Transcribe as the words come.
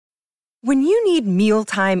When you need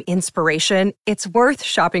mealtime inspiration, it's worth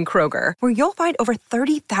shopping Kroger, where you'll find over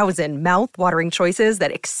 30,000 mouth-watering choices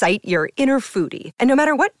that excite your inner foodie. And no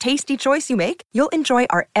matter what tasty choice you make, you'll enjoy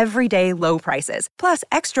our everyday low prices, plus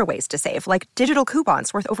extra ways to save, like digital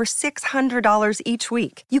coupons worth over $600 each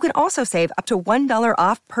week. You can also save up to $1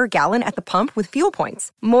 off per gallon at the pump with fuel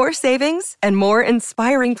points. More savings and more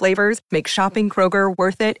inspiring flavors make shopping Kroger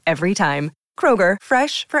worth it every time. Kroger,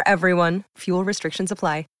 fresh for everyone. Fuel restrictions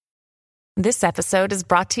apply. This episode is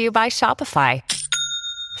brought to you by Shopify.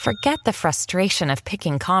 Forget the frustration of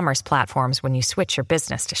picking commerce platforms when you switch your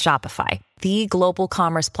business to Shopify, the global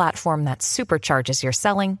commerce platform that supercharges your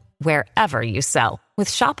selling wherever you sell. With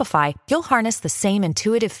Shopify, you'll harness the same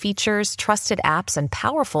intuitive features, trusted apps, and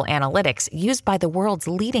powerful analytics used by the world's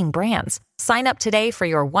leading brands. Sign up today for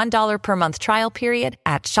your $1 per month trial period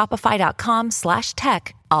at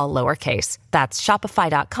shopify.com/tech, all lowercase. That's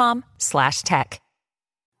shopify.com/tech.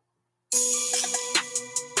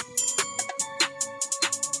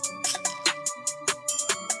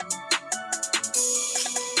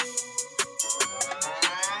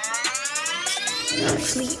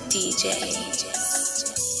 Fleet DJ.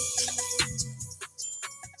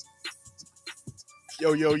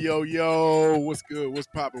 Yo, what's good? What's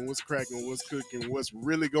popping? What's cracking? What's cooking? What's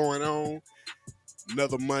really going on?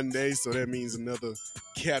 Another Monday, so that means another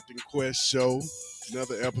Captain Quest show,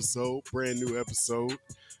 another episode, brand new episode.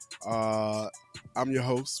 I'm your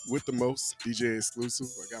host with the most, DJ Exclusive.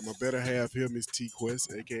 I got my better half here, Miss T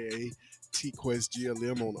Quest, aka T Quest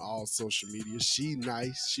GLM on all social media. She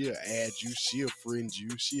nice, she'll add you, she'll friend you,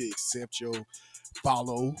 she'll accept your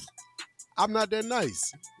follow. I'm not that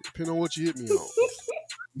nice, depending on what you hit me on.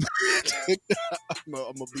 I'm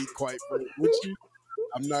gonna be quite frank with you.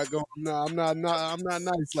 I'm not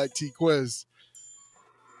nice like T Quest.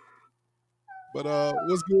 But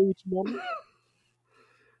what's good with you, mama?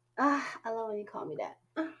 I love when you call me that.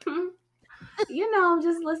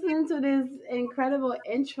 Just listening to this incredible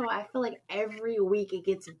intro, I feel like every week it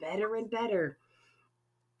gets better and better.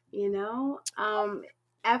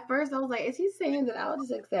 At first I was like, is he saying that I'll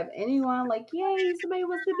just accept anyone? Like, yay, somebody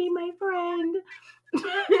wants to be my friend.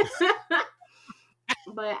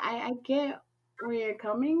 But I get where you're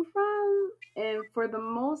coming from. And for the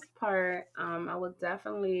most part, I would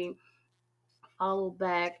definitely follow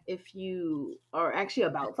back if you are actually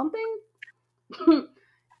about something.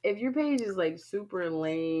 If your page is like super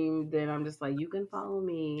lame, then I'm just like, you can follow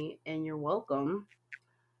me and you're welcome.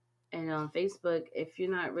 And on Facebook, if you're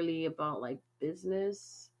not really about like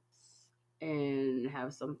business and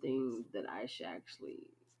have something that I should actually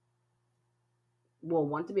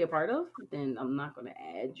want to be a part of, then I'm not going to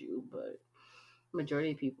add you. But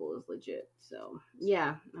majority of people is legit. So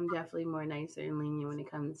yeah, I'm definitely more nicer and lenient when it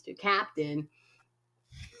comes to Captain.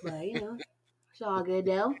 But it's all good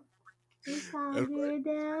though. It's all good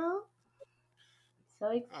though.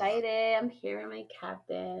 So excited. I'm here with my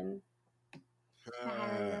Captain. The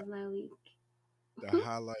highlight of my week. The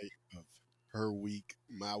highlight of her week,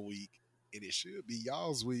 my week, and it should be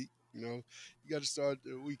y'all's week. You got to start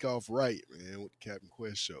the week off right, man, with the Captain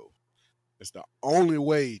Quest show. It's the only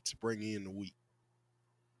way to bring in the week.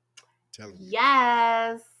 Tell me.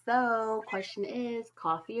 Yes. So, question is,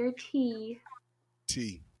 coffee or tea?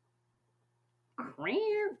 Tea.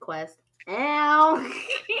 Quest. Ow.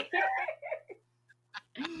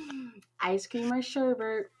 Ice cream or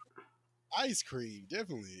sherbet? Ice cream,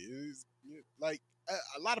 definitely. It's, like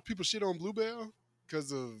a lot of people shit on Bluebell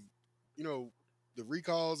because of, the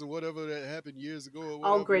recalls and whatever that happened years ago. Or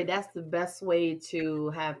oh, great. That's the best way to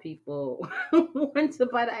have people want to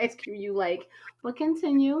buy the ice cream you like. But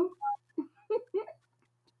continue.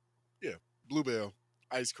 Yeah, Bluebell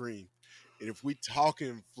ice cream. And if we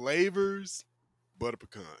talking flavors, butter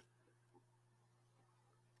pecan.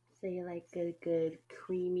 So you like good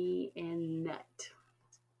creamy and nut.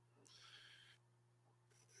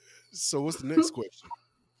 So what's the next question?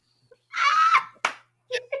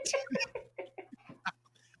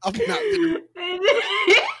 I'm not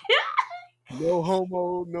no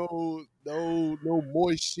homo, no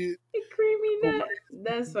moist shit. Creamy nut.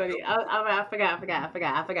 That's funny. I forgot.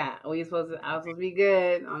 I was supposed to be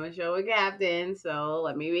good on the show with Captain, so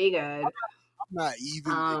let me be good. I'm not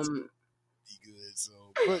even be good,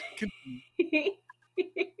 so but continue.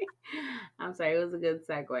 I'm sorry, it was a good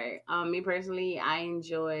segue. Me personally, I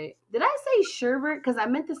enjoy. Did I say sherbet? Because I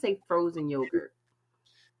meant to say frozen yogurt.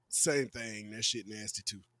 Same thing. That shit nasty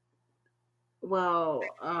too. Well,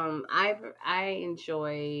 I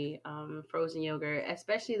enjoy frozen yogurt,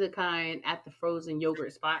 especially the kind at the frozen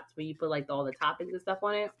yogurt spots where you put like all the toppings and stuff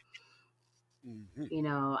on it.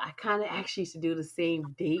 Mm-hmm. I kind of actually used to do the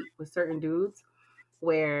same date with certain dudes.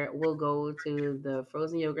 where we'll go to the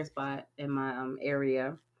frozen yogurt spot in my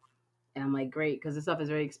area. And I'm like, great, because this stuff is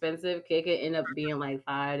very expensive. It could end up being like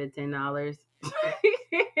 $5 to $10.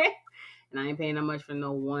 And I ain't paying that much for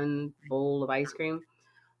no one bowl of ice cream.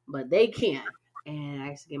 But they can. And I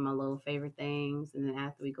used to get my little favorite things. And then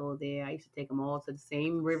after we go there, I used to take them all to the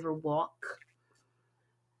same river walk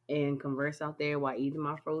and converse out there while eating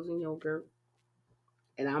my frozen yogurt.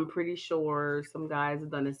 And I'm pretty sure some guys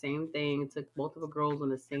have done the same thing. Took both of the girls on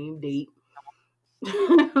the same date,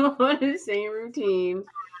 on the same routine.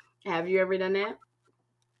 Have you ever done that?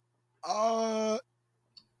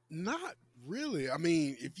 Not really. I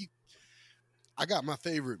mean, I got my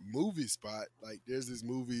favorite movie spot. Like, there's this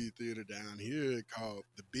movie theater down here called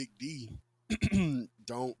the Big D.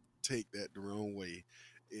 Don't take that the wrong way.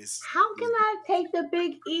 How can I take the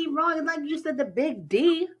Big E wrong? It's like you said the Big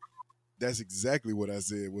D. That's exactly what I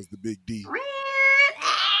said was the Big D.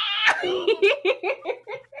 Anyway,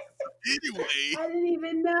 I didn't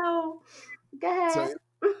even know. Go ahead. So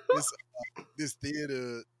this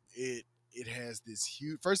theater, it has this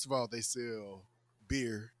huge. First of all, they sell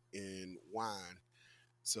beer and wine,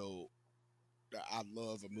 so I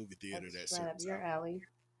love a movie theater That's that right up serves your alley.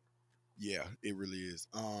 Yeah, it really is.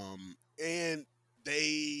 And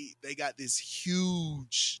they got this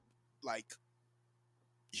huge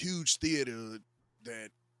theater, that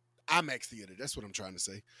IMAX theater. That's what I'm trying to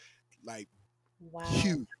say. Like, Wow.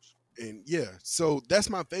 huge. And yeah, so that's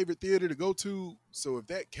my favorite theater to go to. So if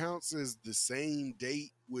that counts as the same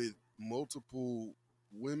date with multiple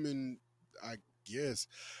women, I guess.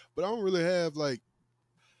 But I don't really have like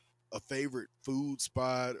a favorite food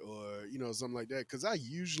spot or, something like that. Cause I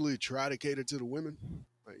usually try to cater to the women.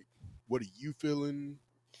 Like, what are you feeling?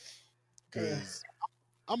 Cause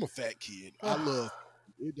I'm a fat kid. I love,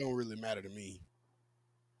 it don't really matter to me.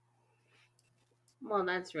 Well,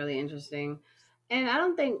 that's really interesting. And I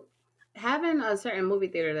don't think having a certain movie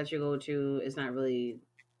theater that you go to is not really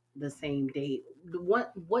the same date.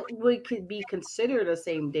 What would could be considered a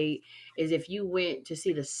same date is if you went to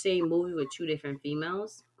see the same movie with two different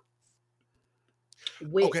females.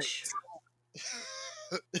 Which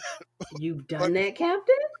you've done that,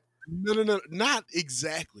 Captain? No, not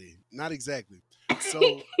exactly. So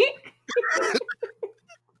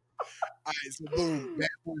all right, so boom, Bad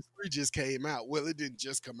Boys 3 just came out. Well, it didn't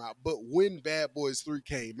just come out, but when Bad Boys 3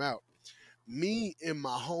 came out, me and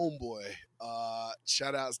my homeboy,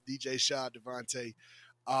 shout outs DJ Shaw Devontae,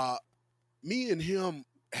 me and him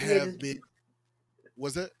have been,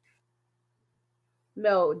 was that?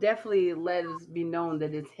 No, definitely let us be known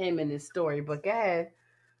that it's him and his story, but go ahead.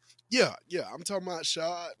 Yeah, I'm talking about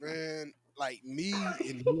Shaw, man. Like, me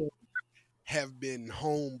and him have been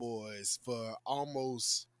homeboys for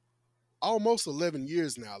almost 11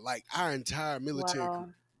 years now, like our entire military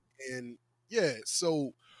career. And yeah,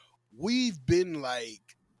 so we've been like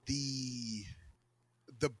the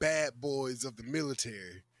bad boys of the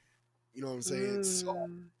military, you know what I'm saying? So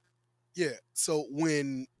yeah, so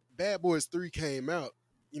when Bad Boys 3 came out,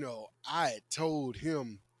 I had told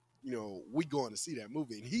him, we going to see that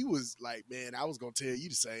movie, and he was like, man, I was gonna tell you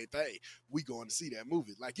the same thing. We going to see that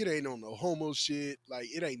movie. Like, it ain't on no homo shit, like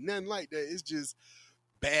it ain't nothing like that. It's just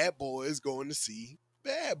bad boys going to see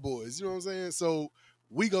bad boys. You know what I'm saying? So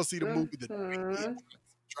we go see the movie the weekend.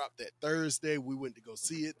 Dropped that Thursday. We went to go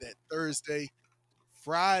see it that Thursday.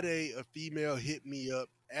 Friday, a female hit me up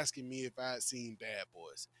asking me if I had seen Bad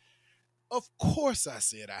Boys. Of course I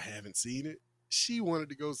said I haven't seen it. She wanted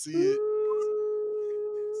to go see it.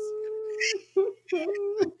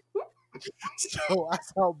 So I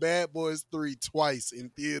saw Bad Boys 3 twice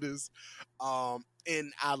in theaters.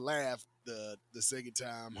 And I laughed the second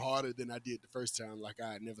time harder than I did the first time, like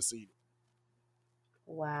I had never seen it.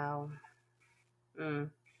 Wow.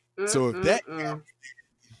 So if that counts,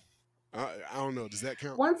 I don't know. Does that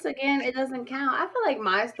count? Once again, it doesn't count. I feel like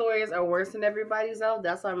my stories are worse than everybody's else.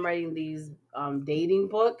 That's why I'm writing these dating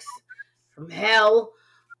books from hell.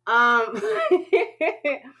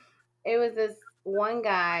 It was this one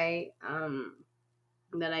guy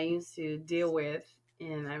that I used to deal with,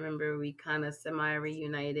 and I remember we kind of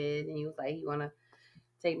semi-reunited, and he was like, he want to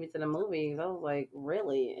take me to the movies. I was like,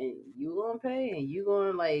 really? And you gonna pay? And you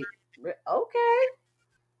gonna okay.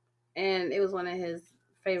 And it was one of his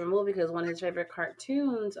favorite movies because one of his favorite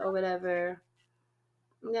cartoons or whatever.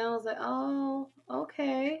 And I was like, oh,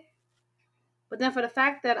 okay. But then for the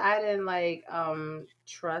fact that I didn't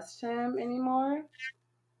trust him anymore,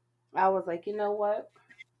 I was like, you know what?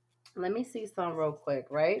 Let me see some real quick,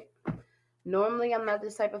 right? Normally, I'm not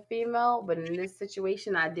this type of female, but in this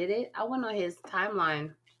situation, I did it. I went on his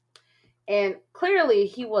timeline, and clearly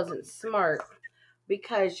he wasn't smart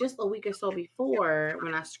because just a week or so before,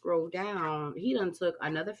 when I scrolled down, he done took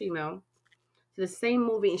another female to the same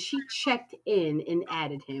movie and she checked in and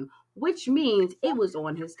added him, which means it was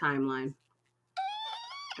on his timeline.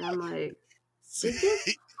 And I'm like, is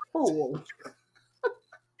this fool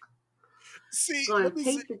gonna let me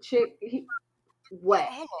take the chick? What?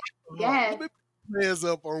 hold on. Yeah. Let me put hands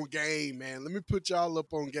up on game, man. Let me put y'all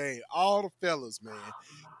up on game. All the fellas, man.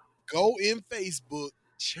 Go in Facebook,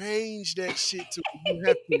 change that shit to you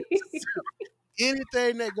have to accept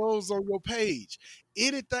anything that goes on your page.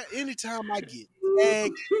 Anytime I get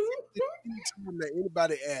tagged, anytime that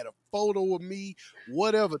anybody add a photo of me,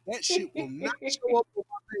 whatever, that shit will not show up on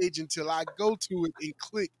my page until I go to it and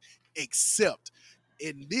click accept.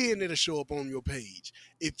 And then it'll show up on your page.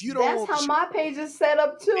 If you don't That's want how to my page is set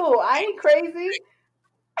up too. I ain't crazy.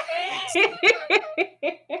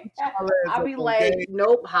 I'll be like,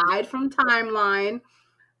 nope, hide from timeline.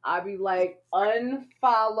 I'll be like,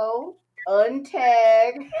 unfollow,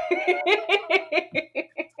 untag.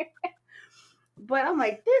 But I'm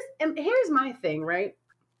like, this, and here's my thing, right?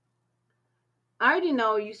 I already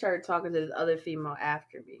know you started talking to this other female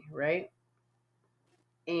after me, right?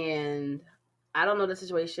 And I don't know the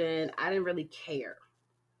situation. I didn't really care.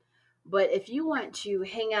 But if you want to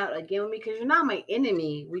hang out again with me, because you're not my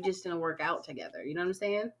enemy, we just didn't work out together. You know what I'm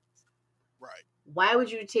saying? Right. Why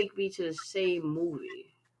would you take me to the same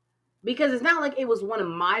movie? Because it's not like it was one of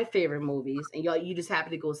my favorite movies and you just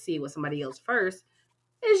happened to go see it with somebody else first.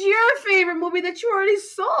 It's your favorite movie that you already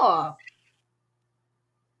saw.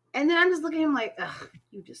 And then I'm just looking at him like, ugh,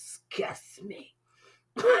 you disgust me.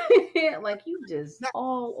 Like, you just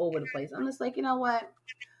all over the place. I'm just like, you know what?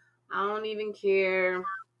 I don't even care.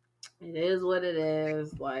 It is what it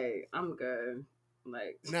is. Like, I'm good.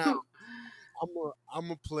 Like, now, I'm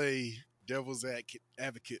gonna play devil's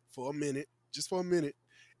advocate for a minute, just for a minute,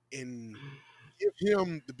 and give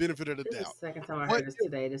him the benefit of the this doubt. is the second time I heard this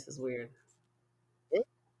today. This is weird. What?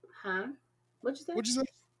 Huh? What'd you say? What'd you say?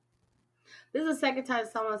 This is the second time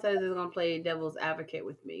someone says they're gonna play devil's advocate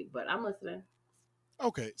with me, but I'm listening.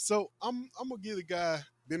 Okay, so I'm gonna give the guy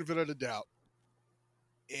benefit of the doubt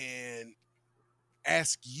and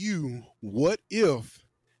ask you, what if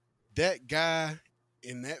that guy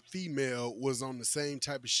and that female was on the same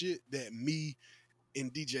type of shit that me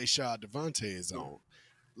and DJ Shaw Devontae is on?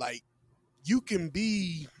 Like, you can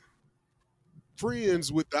be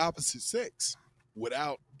friends with the opposite sex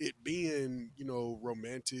without it being,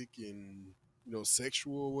 romantic and,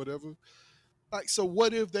 sexual or whatever. Like, so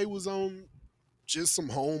what if they was on just some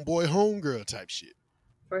homeboy, homegirl type shit?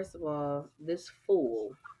 First of all, this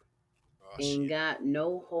fool ain't got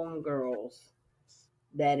no homegirls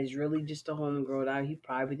that is really just a homegirl that he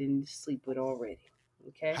probably didn't sleep with already.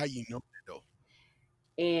 Okay? How you know that, though?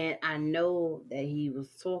 And I know that he was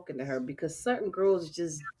talking to her because certain girls are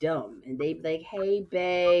just dumb. And they be like, hey,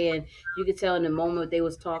 bae. And you could tell in the moment they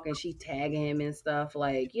was talking, she tagging him and stuff,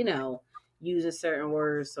 like, using certain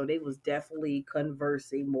words. So they was definitely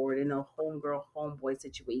conversing more than a homegirl, homeboy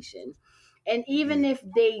situation. And even if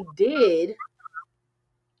they did,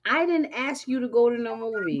 I didn't ask you to go to no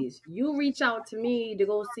movies. You reach out to me to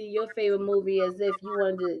go see your favorite movie as if you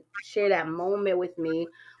wanted to share that moment with me,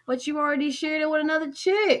 but you already shared it with another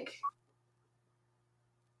chick.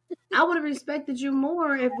 I would have respected you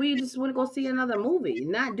more if we just want to go see another movie,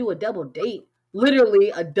 not do a double date. Literally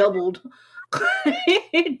a doubled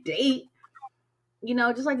date.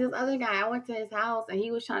 Just like this other guy. I went to his house and he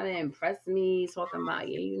was trying to impress me, talking about,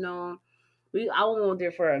 I went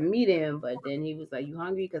there for a meeting, but then he was like, you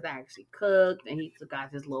hungry? Because I actually cooked. And he took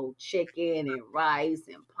out his little chicken and rice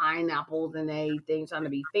and pineapples and everything, trying to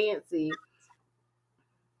be fancy.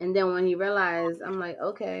 And then when he realized, I'm like,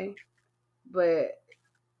 okay, but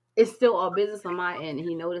it's still all business on my end. And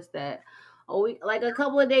he noticed that like a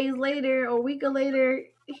couple of days later or a week later,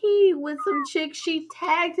 he with some chick, she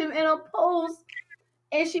tagged him in a post.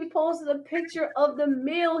 And she posted a picture of the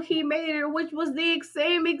meal he made her, which was the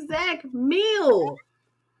same exact meal.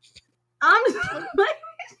 I'm just like,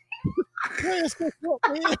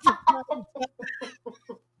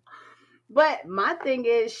 but my thing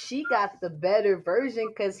is, she got the better version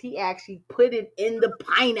because he actually put it in the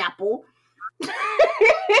pineapple. But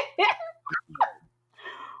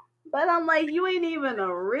I'm like, you ain't even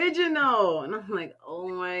original. And I'm like, oh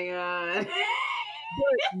my God.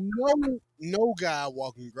 No guy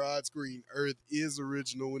walking God's green earth is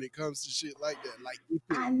original when it comes to shit like that. Like,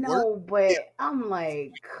 I know, but I'm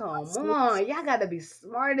like, come on, y'all gotta be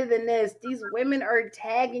smarter than this. These women are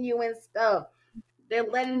tagging you and stuff. They're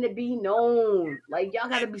letting it be known. Like, y'all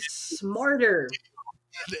gotta be smarter.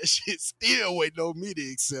 That shit still waiting on me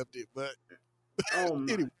to accept it, but Oh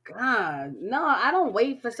my Anyway. God. No, I don't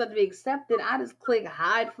wait for stuff to be accepted. I just click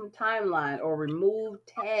hide from timeline or remove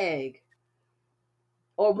tag.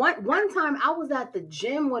 Or one time I was at the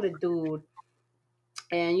gym with a dude,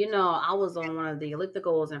 and I was on one of the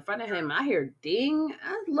ellipticals in front of him. I hear ding.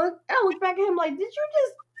 I look back at him like, did you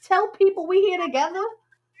just tell people we here together?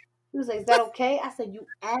 He was like, is that okay? I said, you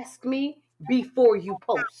asked me before you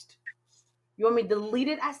post. You want me to delete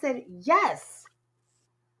it? I said, yes.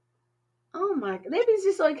 Oh my God. They be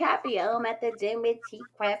just so happy. Oh, I'm at the gym with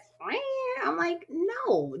T-Quest. I'm like,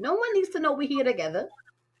 no one needs to know we're here together.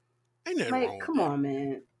 Ain't nothing Like, wrong come with on,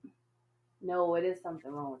 man. No, it is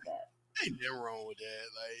something wrong with that. that. Ain't nothing wrong with that.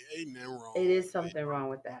 Like, ain't nothing wrong. It is something wrong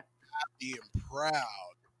with that. Being proud.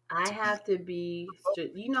 I have to be,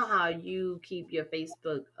 you know how you keep your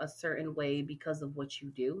Facebook a certain way because of what you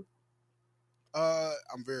do?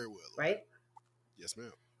 I'm very well. Right? Yes,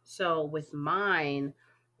 ma'am. So with mine,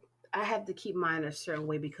 I have to keep mine a certain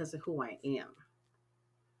way because of who I am.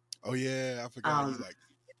 Oh yeah, I forgot you like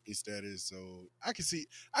status, so I can see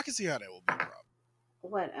how that will be a problem.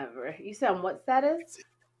 Whatever. You said on what status?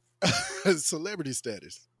 Celebrity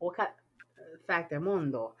status. What kind? Factor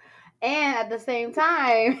mundo. And at the same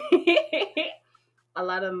time, a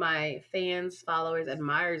lot of my fans, followers,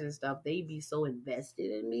 admirers, and stuff, they be so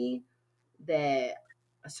invested in me that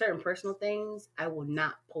certain personal things I will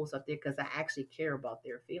not post up there because I actually care about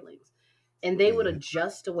their feelings. And they would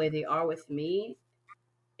adjust the way they are with me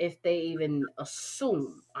if they even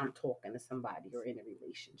assume I'm talking to somebody or in a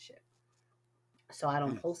relationship. So I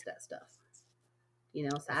don't post that stuff.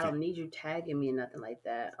 So I don't need you tagging me or nothing like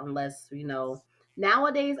that unless,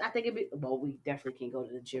 nowadays I think we definitely can't go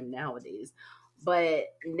to the gym nowadays. But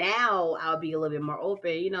now I'll be a little bit more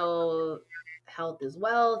open, health is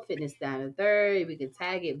wealth, fitness down to third, we can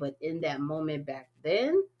tag it. But in that moment back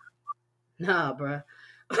then, nah, bruh.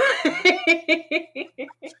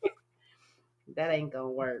 That ain't gonna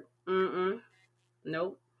work.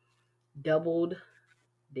 Nope. Doubled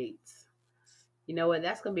dates. You know what?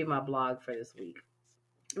 That's gonna be my blog for this week.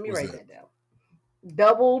 Let me write that down.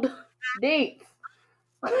 Doubled dates.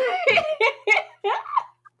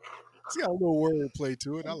 It's got a little wordplay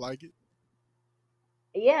to it. I like it.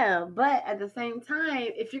 Yeah, but at the same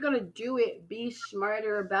time, if you're gonna do it, be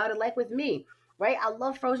smarter about it. Like with me, right? I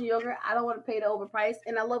love frozen yogurt. I don't want to pay the overprice,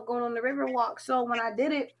 and I love going on the river walk. So when I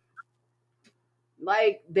did it,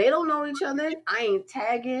 like, they don't know each other. I ain't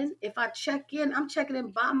tagging. If I check in, I'm checking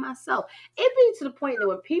in by myself. It be to the point that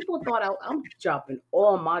when people thought I'm dropping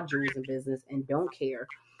all my jewels in business and don't care.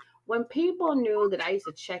 When people knew that I used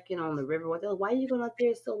to check in on the river, they're like, why are you going out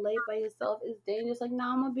there so late by yourself? It's dangerous. Like,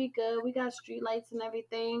 no, I'm going to be good. We got street lights and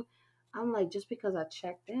everything. I'm like, just because I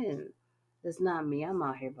checked in, that's not me. I'm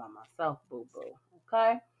out here by myself, boo-boo.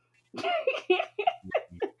 Okay?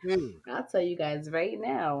 I'll tell you guys right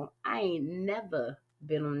now, I ain't never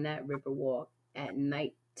been on that river walk at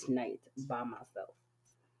night by myself.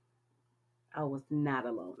 I was not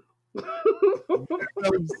alone.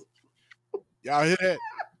 Y'all hear that?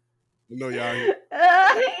 I know y'all hear.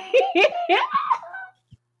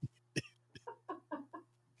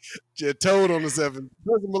 Just told on the 7.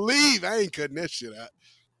 Doesn't believe I ain't cutting that shit out.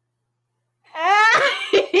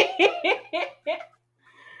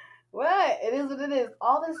 What? It is what it is.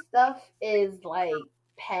 All this stuff is like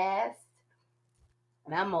past,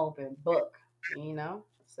 and I'm open book,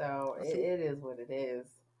 So it is what it is.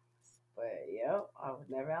 But yep, I was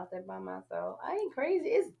never out there by myself. I ain't crazy.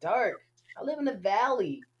 It's dark. I live in the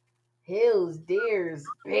valley, hills, deers,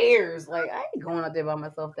 bears. Like, I ain't going out there by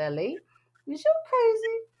myself that late. You sure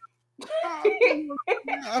crazy?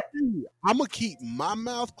 I'm gonna keep my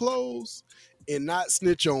mouth closed and not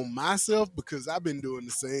snitch on myself because I've been doing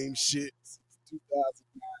the same shit since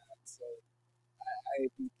 2009. So I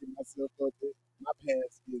ain't putting myself up there. My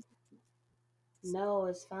past is. No,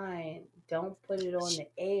 it's fine. Don't put it on the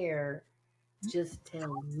air. Just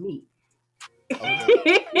tell me.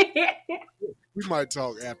 Okay. We might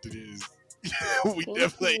talk after this. We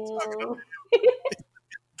definitely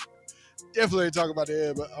talk about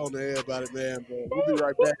on the air about it, man. But we'll be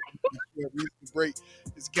right back. Break.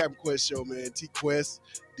 It's the Captain Quest show, man. T-Quest,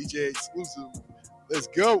 DJ exclusive. Let's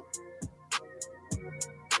go.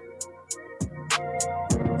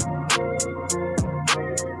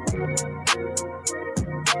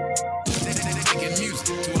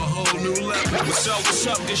 Music to a whole new level. What's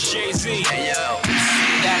up, this Jay-Z. Hey, yo.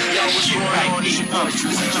 That's that shit right there.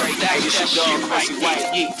 That's that shit right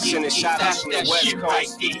there. Sending shout outs from the West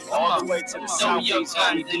Coast all the way to the Southeast.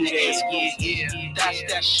 Yeah. That's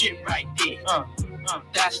that shit right there.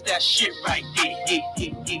 That's that shit right there.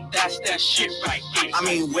 That's that shit right there. I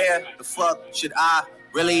mean, where the fuck should I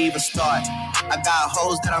really even start. I got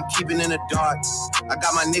hoes that I'm keeping in the dark. I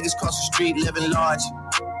got my niggas cross the street living large.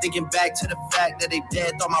 Thinking back to the fact that they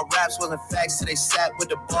dead, thought my raps wasn't facts, so they sat with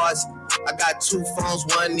the bars. I got 2 phones,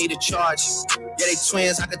 one need a charge. Yeah, they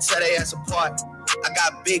twins, I could tell they ass apart. I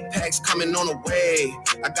got big packs coming on the way.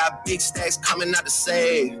 I got big stacks coming out to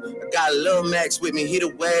save. I got Lil Max with me, he the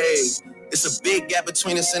wave. It's a big gap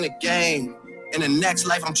between us and the game. In the next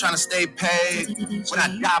life, I'm trying to stay paid. When I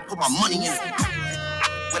die, put my money in it.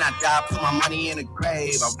 When I die, put my money in the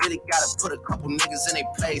grave. I really gotta put a couple niggas in their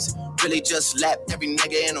place. Really just lapped every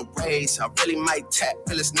nigga in a race. I really might tap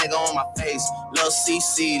this nigga on my face. Lil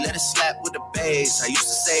CC, let it slap with the bass. I used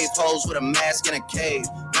to save hoes with a mask in a cave.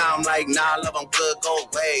 Now I'm like, nah, love, I'm good, go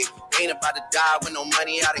away. Ain't about to die with no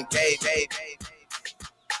money out in gave.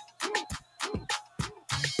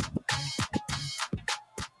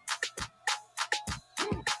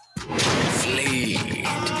 Fleet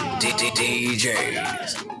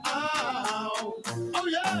DJs. Oh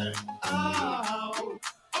yeah.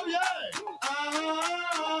 Oh yeah.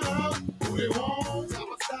 Who they want? Top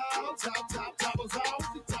of style, top of style.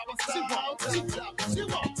 She want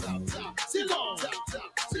top. She long top.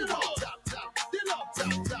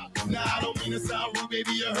 Now I don't mean to sound rude,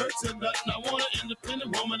 baby, you hurt you nothing. I want an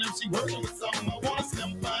independent woman if she working with something. I want a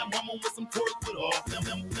slim fine woman with some twerk with all. Them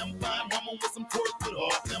fine woman with some twerk with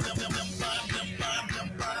all. Them fine.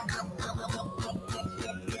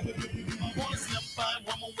 I want a slim fine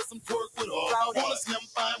woman with some twerk with all. I want a slim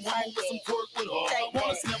fine woman with some twerk with all. I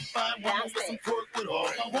want a slim fine woman with some twerk with all.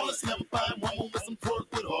 I want a slim fine woman with some twerk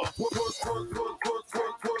with all. Twerk with all.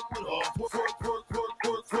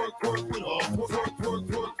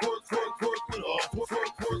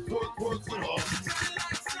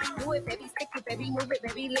 Do it, baby, stick it, baby, move it,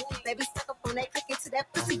 baby, lick it, baby, suck up on that, click it to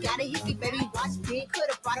that pussy, gotta hit it, baby, watch big,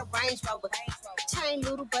 could've brought a Range Rover. Chain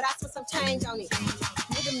little, but I put some change on it.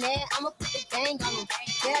 Nigga mad, I'ma put the gang on him.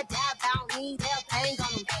 They'll die about me, they'll bang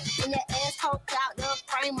on him. And that ass poked out, the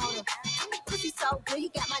frame on him. Pussy so good, he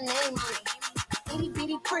got my name on it. Itty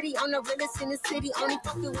bitty pretty on the realest in the city. Only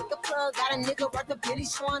fucking with the plug. Got a nigga worth a bitty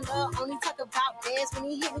showing love. Only talk about dance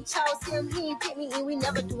when he hit me, chose him. He ain't pick me and we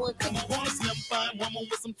never doing cookie. I want a slim fine woman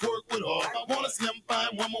with some twerk with all. I want a slim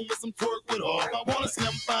fine woman with some twerk with all. I want a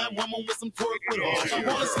slim fine woman with some twerk with all. I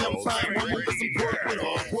want a slim fine woman with some twerk with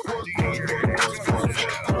all.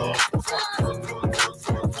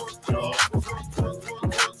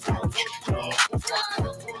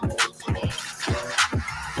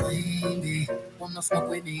 Baby, wanna fuck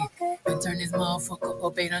with me? Then turn this motherfucker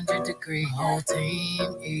up 800 degrees. Whole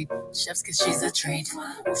team eat chefs cause she's a treat.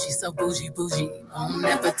 Oh, she's so bougie, on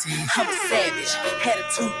appetite. I'm a savage,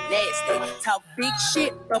 attitude nasty. Talk big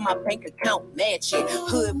shit, but my bank account match it.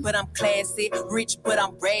 Hood, but I'm classy. Rich, but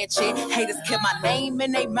I'm ratchet. Haters kept my name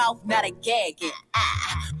in their mouth, now they gagging.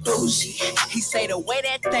 Bougie. He say the way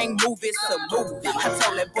that thing move, it's a movie. I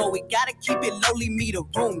told that boy we gotta keep it lowly, me the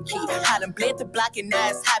room key. I done bled the block and now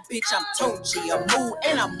it's hot, bitch, I'm Tunchi. I'm mood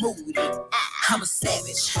and I'm moody. I'm a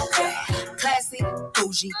savage. Classy,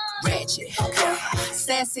 bougie, ratchet.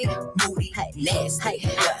 Sassy, moody, nasty.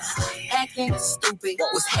 Acting stupid,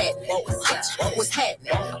 what's happening? What's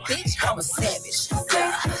happening? Bitch, I'm a savage.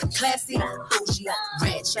 Classy, bougie,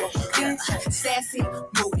 ratchet. Sassy,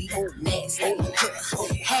 moody, nasty.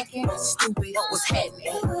 Hacking, stupid, what's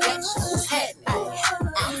happening? Bitch, what's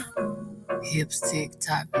happening? Hips tick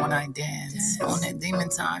tock when I dance. On that demon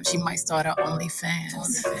time, she might start her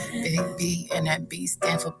OnlyFans. Big B and that B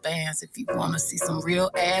stand for bands. If you wanna see some real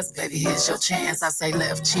ass, baby, here's your chance. I say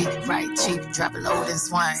left cheek, right cheek, drop it low and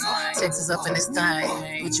swing. Texas up in this thing,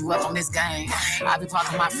 put you up on this game. I be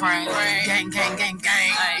parking my frame, gang.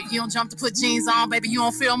 If you don't jump to put jeans on, baby, you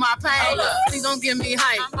don't feel my pain. Please don't give me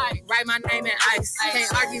hype. Write my name in ice.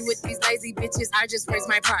 Can't argue with these lazy bitches. I just raise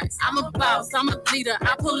my price. I'm a boss, I'm a leader.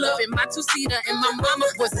 I pull up in my two-seater, and my mama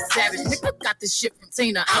was a savage. Nigga got this shit from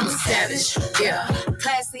Tina. I'm a savage. Yeah.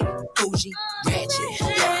 Classy, bougie, ratchet.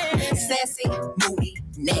 Yeah. Sassy, moody,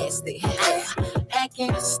 nasty. Yeah.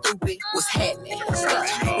 Acting stupid, what's happening? What's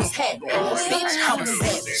happening? Bitch, I'm a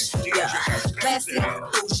savage. Yeah. Classy,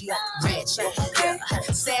 bougie, ratchet. Yeah.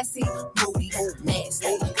 Sassy, moody, nasty.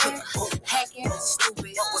 Yeah. Hacking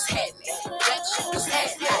stupid, what's happening? Bitch, what's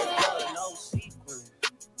happening? No sequin.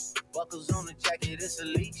 Buckles on the jacket, it's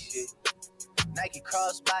elite shit. Nike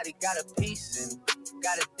crossbody got a piece and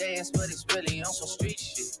gotta dance, but it's really on some street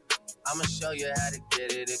shit. I'ma show you how to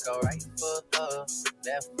get it. It go right foot up,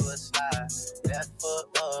 left foot slide, left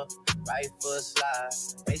foot up, right foot slide.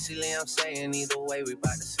 Basically, I'm saying either way we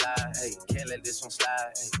bout to slide. Hey, can't let this one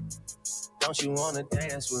slide. Hey, don't you wanna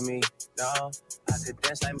dance with me? No, I could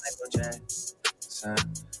dance like Michael Jackson.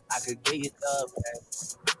 I could get you up, baby.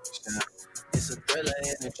 It's a thriller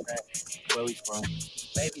in the track. Where we from?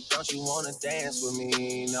 Baby, don't you wanna dance with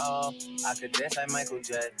me? No, I could dance like Michael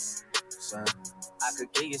Jackson. I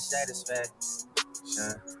could get you satisfaction.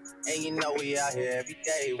 And you know we out here every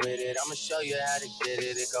day with it. I'ma show you how to get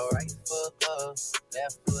it. It go right foot up,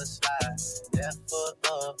 left foot slide, left foot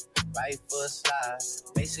up, right foot slide.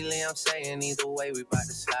 Basically, I'm saying either way we bout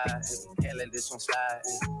to slide. Can't let this one slide.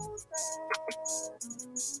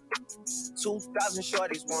 2,000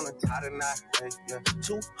 shorties wanna tie the knot. Hey, yeah.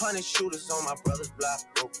 200 shooters on my brother's block.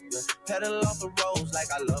 Oh, yeah. Pedal off the roads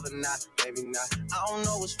like I love it, not, maybe not. I don't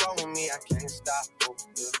know what's wrong with me, I can't stop. Oh,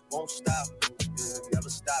 yeah. Won't stop. Never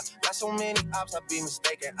stop. Got so many ops, I be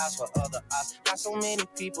mistaken ops for other ops. Got so many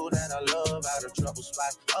people that I love out of trouble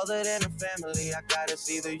spots. Other than the family, I got it's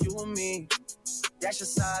either you or me. That's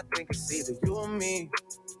just how I think it's either you or me.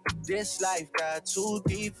 This life got too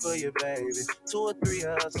deep for you, baby. 2 or 3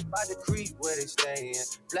 of us about to creep where they stayin'.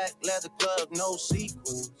 Black leather glove, no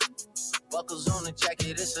sequins. Buckles on the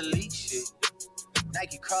jacket, it's elite shit.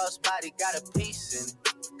 Nike crossbody got a piece in it.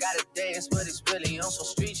 Gotta dance, but it's really on some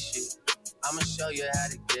street shit. I'ma show you how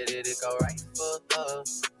to get it. It go right foot up,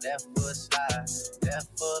 left foot slide, left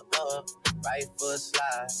foot up, right foot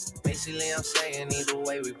slide. Basically, I'm saying either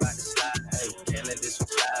way we bout to slide. Hey, can't let this one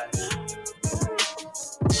slide.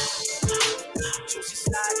 Juicy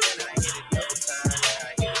slide, then I hit it double time. Then I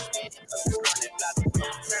hit it spin, cause it's on that block a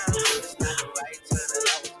couple times. It's not the right time, and I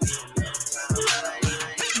was being another time. But I ain't.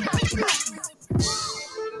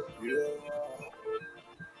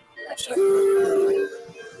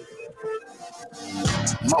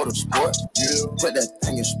 Motorsport, put that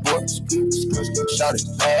thing in sports. Shout it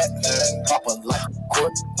bad, pop it like a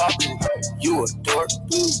court. You a dork,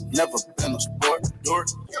 never been a sport.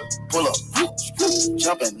 Pull up,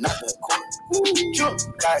 jumping out the court.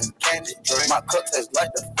 Cotton candy, my cup tastes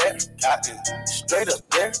like the fair. Straight up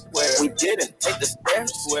there, where we didn't take the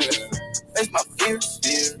stairs. Face my fears,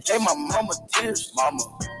 gave my mama tears.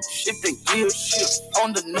 Shifting gears,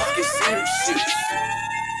 on the neck is serious shit.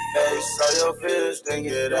 Face all your fears, then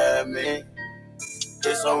get at me.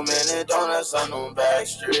 Get so many donuts on them back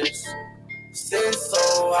streets. Sit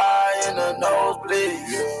so high in the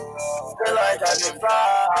nosebleeds. Feel like I can fly.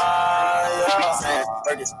 Saying,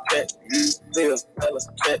 burger check, feel, fella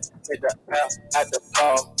check. Take the out at the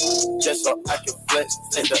ball. Just so I can flex.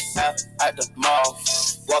 Take the out at the mall.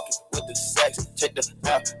 Walking with the sex. Check the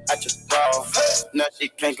out at your bra. Now she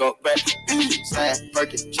can't go back. Saying,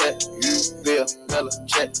 burger check, feel, fella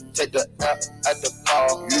check. Take the out at the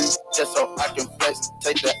ball. Just so I can flex.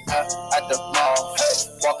 Take the out at the mall.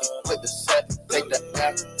 Walking with the sex. Take the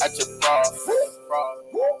app at your bra.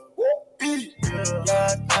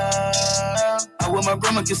 I wish my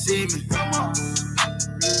grandma could see me.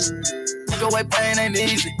 Take away pain ain't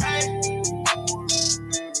easy.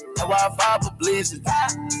 That's why I fire for blazing.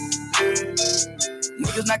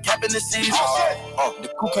 Niggas not capping the season. The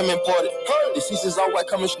coupe came imported. The season's all white,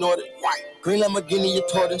 coming snorted. Green Lamborghini, your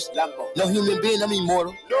tortoise. No human being, I'm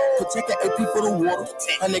immortal. Protect the AP for the water.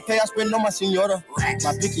 100K I spend on my senora.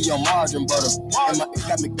 My picky on margarine butter. And my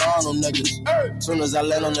got McDonald's niggas. Soon as I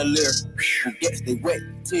land on the lyre, who gets they wet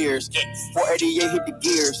tears. 488 hit the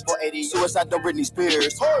gears. 480 suicide, don't Britney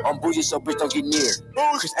Spears. I'm bougie, so bitch don't get near.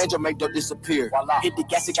 Chris Angel make dope disappear. Hit the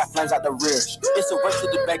gas, it got flames out the rear. It's a race to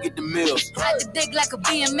the back at the mills. Ride the dick like a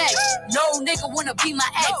BMX. No nigga wanna be my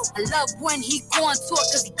ex. I love when he go on tour,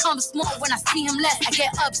 cause he comes small. When I see him less, I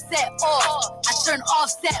get upset off. I turn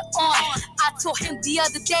Offset on. I told him the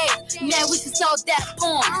other day, man, we should sell that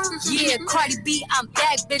porn. Yeah, Cardi B, I'm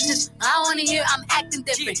back, bitches. I wanna hear I'm acting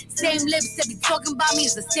different. Same lips that be talking about me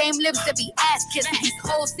is the same lips that be ass kissing. These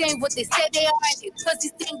hoes saying what they said they are, and they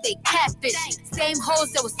pussies think they catfish. Same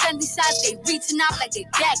hoes that was sending shots, they reaching out like they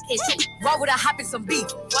back itching. Why would I hop in some beef?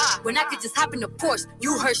 Why? When I could just hop in the Porsche.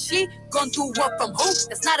 You heard she gon' do what from who?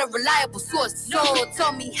 That's not a reliable source. So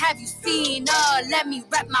tell me, have you seen her? Let me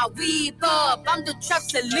wrap my weave up. I'm the trap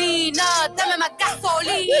Selena. Dame ma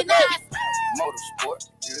gasolina. Motorsport,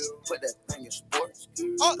 put that thing in sports.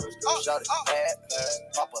 Shout it bad,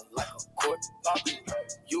 pop it like a court.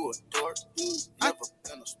 You a dork, never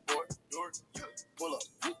been a sport. Pull up,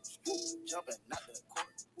 jumping out the court.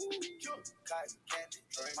 Cotton candy,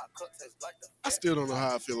 my cup tastes like the. I still don't know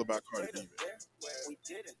how I feel about Cardi B.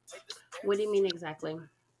 What do you mean exactly?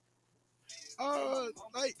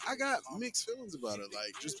 Like I got mixed feelings about her.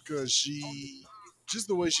 Like just because just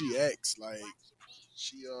the way she acts, like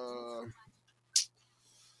she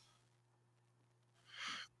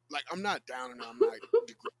like I'm not down on her. I'm not,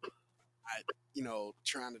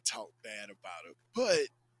 trying to talk bad about her, but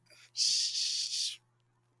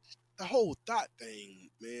the whole thought thing,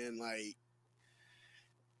 man, like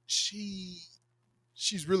she's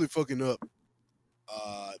really fucking up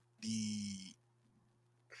the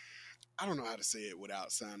I don't know how to say it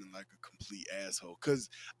without sounding like a complete asshole. Cause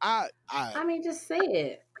I mean, just say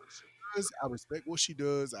it. I respect what she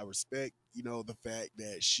does. I respect, the fact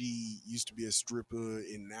that she used to be a stripper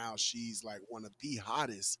and now she's like one of the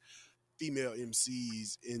hottest female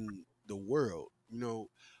MCs in the world,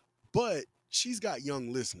 but she's got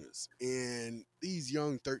young listeners, and these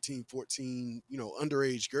young 13, 14,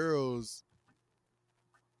 underage girls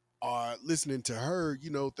are listening to her,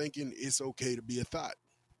 thinking it's okay to be a thought.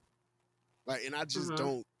 Like, and I just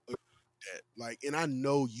don't agree with that. Like, and I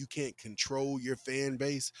know you can't control your fan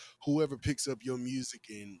base. Whoever picks up your music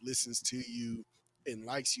and listens to you and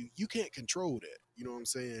likes you, you can't control that. You know what I'm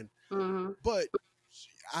saying? But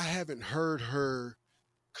I haven't heard her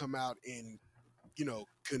come out and,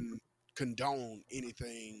 condone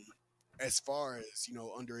anything as far as,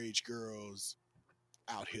 underage girls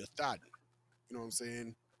out here thotting. You know what I'm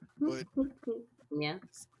saying? But yeah,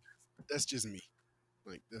 that's just me.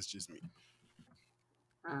 Like, that's just me.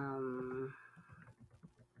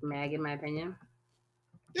 May I give my opinion?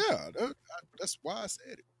 Yeah, that's why I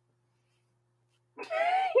said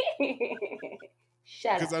it.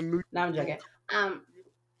 Shut up. No, I'm joking.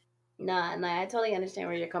 No, I totally understand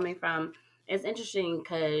where you're coming from. It's interesting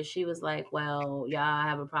because she was like, well, yeah, I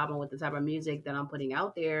have a problem with the type of music that I'm putting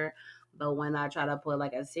out there. But when I try to put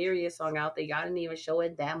like a serious song out there, y'all didn't even show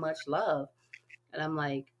it that much love. And I'm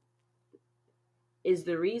like, is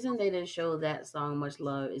the reason they didn't show that song much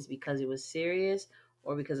love is because it was serious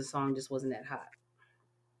or because the song just wasn't that hot?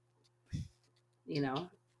 You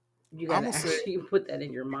got to actually put that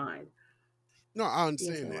in your mind. No, I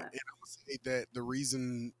understand that. And I would say that the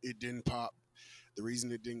reason it didn't pop, the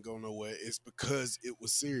reason it didn't go nowhere is because it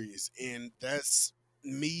was serious. And that's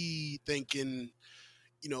me thinking,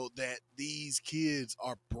 that these kids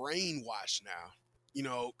are brainwashed now,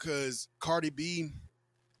 because Cardi B,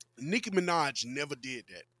 Nicki Minaj never did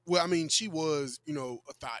that. Well, I mean, she was,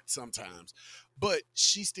 a thought sometimes, but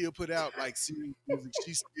she still put out like serious music.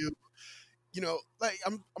 She still, like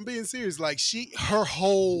I'm being serious. Like her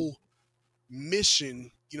whole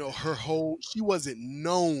mission, she wasn't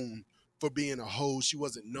known for being a hoe. She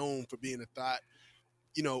wasn't known for being a thought,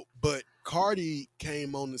 but Cardi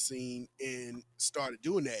came on the scene and started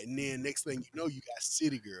doing that. And then next thing you know, you got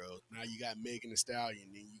City Girls. Now you got Megan Thee Stallion,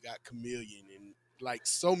 and you got Chameleon, and like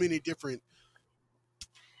so many different,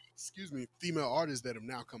 female artists that have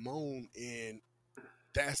now come on. And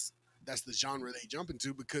that's the genre they jump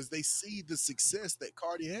into because they see the success that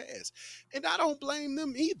Cardi has. And I don't blame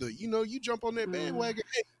them either. You jump on that bandwagon,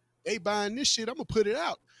 hey, they buying this shit, I'm going to put it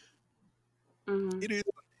out. It is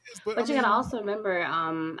what it is. But you got to also remember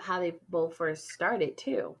how they both first started,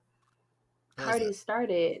 too. Cardi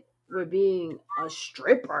started with being a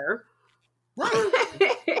stripper.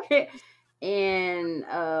 Right. And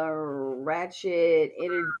a ratchet,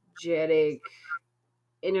 energetic,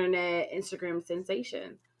 internet, Instagram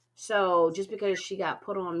sensation. So just because she got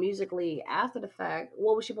put on musically after the fact,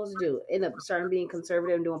 what was she supposed to do? End up starting being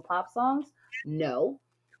conservative and doing pop songs? No.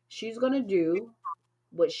 She's going to do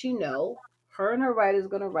what she know. Her and her writer's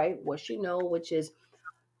going to write what she know, which is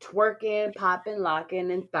twerking, popping,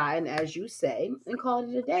 locking, and thotting, as you say, and call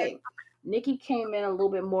it a day. Nicki came in a little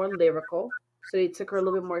bit more lyrical, so they took her a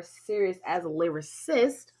little bit more serious as a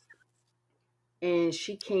lyricist. And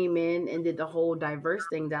she came in and did the whole diverse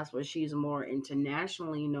thing. That's what she's more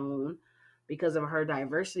internationally known because of her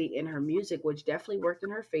diversity in her music, which definitely worked in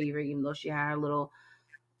her favor, even though she had her little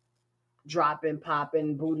dropping,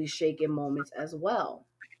 popping, booty shaking moments as well,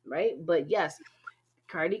 right? But yes,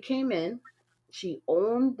 Cardi came in. She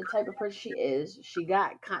owned the type of person she is. She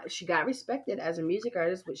got respected as a music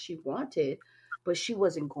artist, which she wanted, but she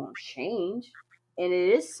wasn't going to change. And it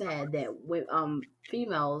is sad that when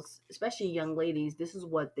females, especially young ladies, this is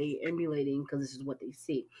what they emulating because this is what they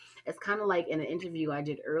see. It's kind of like in an interview I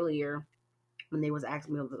did earlier when they was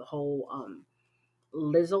asking me over the whole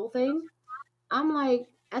Lizzo thing. I'm like,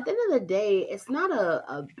 at the end of the day, it's not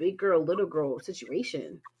a big girl, little girl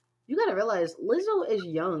situation. You got to realize Lizzo is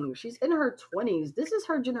young. She's in her 20s. This is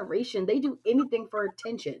her generation. They do anything for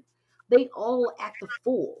attention. They all act a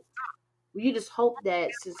fool. You just hope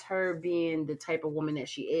that since her being the type of woman that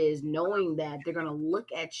she is, knowing that they're going to look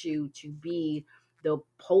at you to be the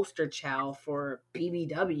poster child for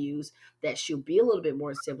BBWs, that she'll be a little bit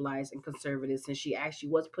more civilized and conservative since she actually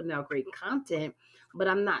was putting out great content. But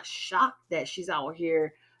I'm not shocked that she's out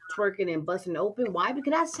here twerking and busting open. Why?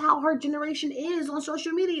 Because that's how her generation is on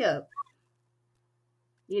social media.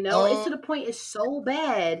 You know, it's to the point. It's so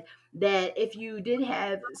bad that if you did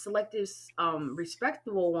have selective,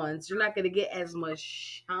 respectable ones, you're not going to get as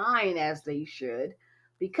much shine as they should,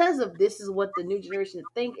 because of this is what the new generation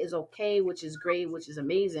think is okay, which is great, which is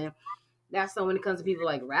amazing. That's so when it comes to people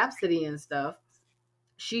like Rhapsody and stuff,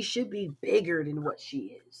 she should be bigger than what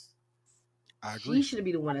she is. I agree. She should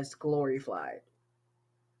be the one that's glorified.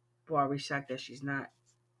 Boy, I wish that she's not.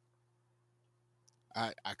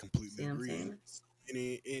 I completely agree.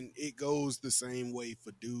 And it goes the same way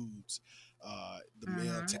for dudes, the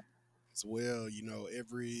male tag as well. You know,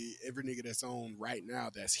 every nigga that's on right now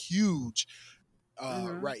that's huge,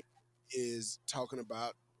 right, is talking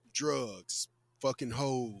about drugs, fucking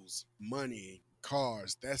hoes, money,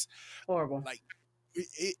 cars. That's horrible. Like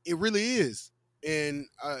it really is, and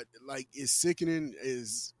like it's sickening,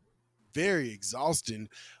 is very exhausting,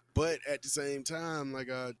 but at the same time, like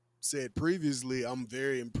I said previously, I'm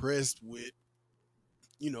very impressed with,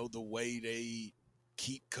 you know, the way they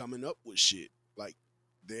keep coming up with shit. Like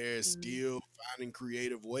they're still finding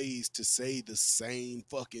creative ways to say the same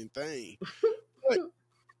fucking thing. But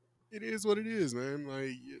it is what it is, man.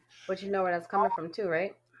 Like, but you know where that's coming from too,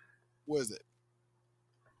 right? What is it?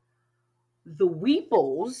 The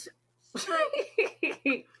Weeples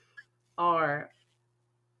are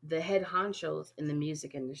the head honchos in the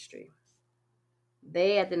music industry.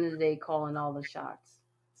 They, at the end of the day, calling all the shots.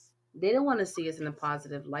 They don't want to see us in a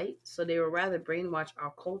positive light, so they would rather brainwash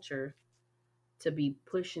our culture to be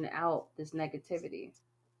pushing out this negativity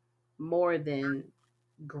more than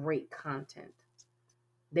great content.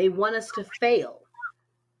 They want us to fail.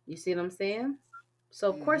 You see what I'm saying? So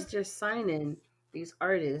of course they're signing these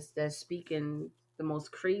artists that's speaking the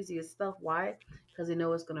most craziest stuff. Why? Because they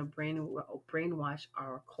know it's going to brainwash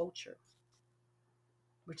our culture,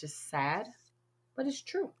 which is sad, but it's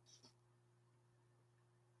true.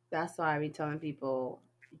 That's why I be telling people,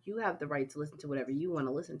 you have the right to listen to whatever you want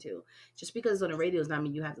to listen to. Just because it's on the radio does not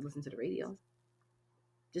mean you have to listen to the radio.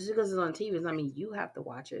 Just because it's on TV does not mean you have to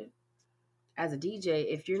watch it. As a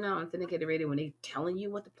DJ, if you're not on syndicated radio when they're telling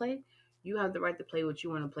you what to play, you have the right to play what you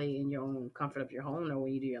want to play in your own comfort of your home or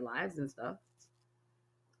when you do your lives and stuff.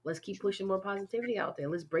 Let's keep pushing more positivity out there.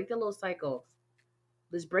 Let's break the little cycle.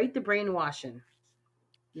 Let's break the brainwashing.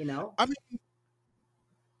 You know? I mean,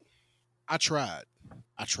 I tried.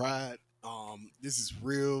 This is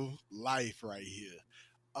real life right here.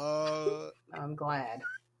 I'm glad.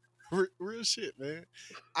 Real shit, man.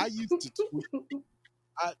 I used to tweet.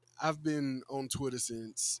 I've been on Twitter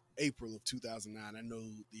since April of 2009. I know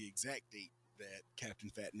the exact date that Captain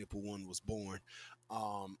Fat Nipple 1 was born.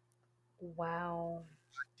 Wow.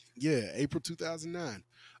 Yeah, April 2009.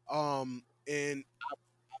 And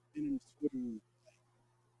I've been on Twitter like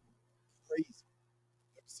crazy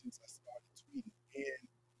ever since I started tweeting. And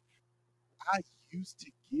I used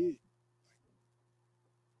to get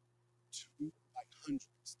hundreds,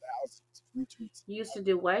 thousands of retweets. You used to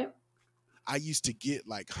do what? I used to get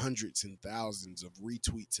like hundreds and thousands of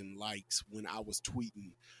retweets and likes when I was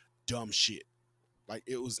tweeting dumb shit. Like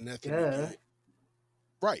it was nothing.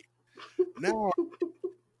 Right. Now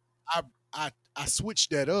I switched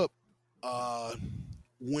that up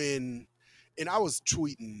when, and I was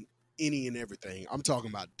tweeting any and everything. I'm talking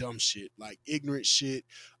about dumb shit, like ignorant shit,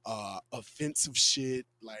 offensive shit.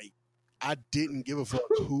 Like I didn't give a fuck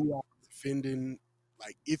who I was offending.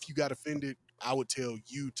 Like if you got offended, I would tell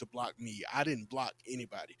you to block me. I didn't block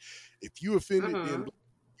anybody. If you offended, then you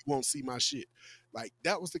won't see my shit. Like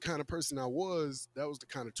that was the kind of person I was. That was the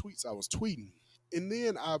kind of tweets I was tweeting. And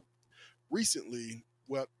then I recently,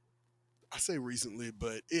 well, I say recently,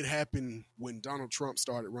 but it happened when Donald Trump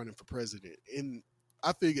started running for president. And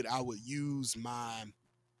I figured I would use my,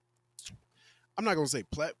 I'm not going to say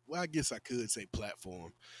well, I guess I could say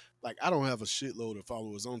platform. Like I don't have a shitload of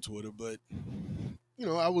followers on Twitter, but you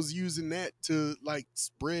know, I was using that to like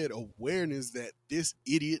spread awareness that this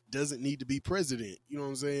idiot doesn't need to be president. You know what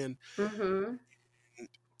I'm saying? Mm-hmm.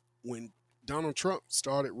 When Donald Trump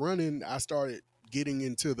started running, I started getting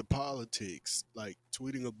into the politics, like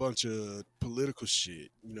tweeting a bunch of political shit,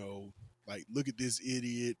 you know, like, look at this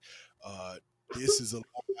idiot. This is a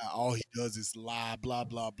lie. All he does is lie, blah,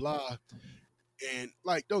 blah, blah. And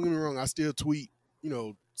like, don't get me wrong, I still tweet, you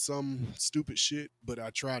know, some stupid shit, but I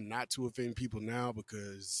try not to offend people now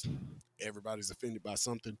because everybody's offended by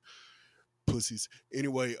something. Pussies.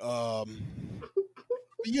 Anyway,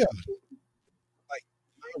 yeah, like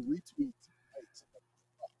my retweets.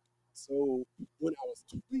 So when I was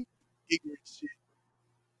tweeting ignorant shit,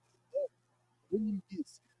 when you get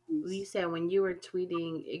serious, you said when you were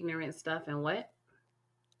tweeting ignorant stuff and what?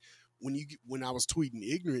 When I was tweeting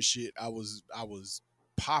ignorant shit, I was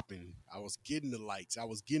popping. I was getting the likes. I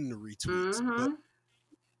was getting the retweets, but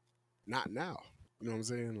not now. You know what I'm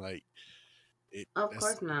saying? Like, of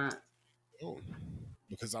course not.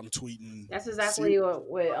 Because I'm tweeting. That's exactly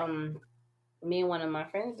what me and one of my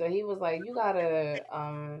friends did. He was like, "You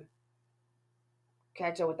gotta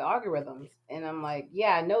catch up with the algorithms," and I'm like,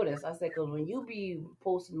 "Yeah, I noticed." I said, "Because when you be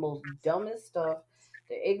posting the most dumbest stuff,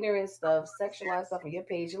 the ignorant stuff, sexualized stuff on your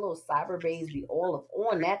page, your little cyber bays be all up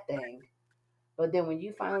on that thing. But then when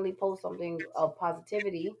you finally post something of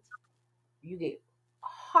positivity, you get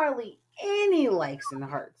hardly any likes and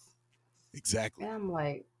hearts." Exactly. And I'm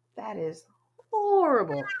like, that is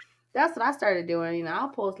horrible. That's what I started doing. You know, I'll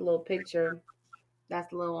post a little picture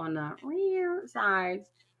that's a little on the rear side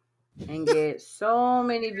and get so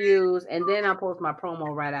many views, and then I'll post my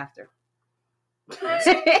promo right after.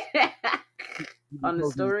 On the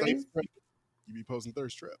stories. You be posting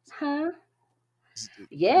thirst traps. Huh?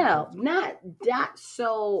 Yeah, not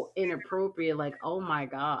so inappropriate, like, oh my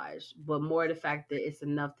gosh, but more the fact that it's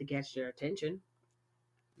enough to get your attention,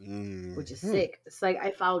 which is sick. It's like,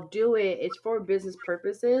 if I'll do it, it's for business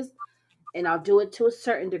purposes, and I'll do it to a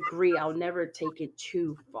certain degree. I'll never take it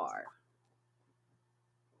too far,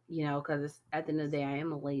 you know, because at the end of the day, I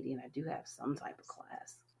am a lady and I do have some type of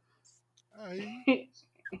class.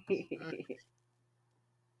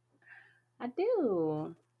 I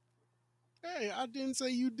do. Hey, I didn't say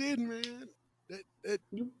you didn't, man.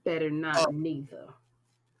 You better not, neither.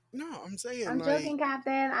 No, I'm saying, I'm like, joking,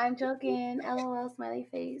 Captain. I'm joking. LOL, smiley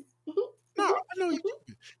face. No, I know you.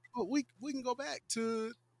 But we can go back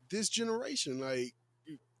to this generation. Like,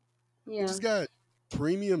 you just got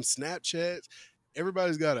premium Snapchats.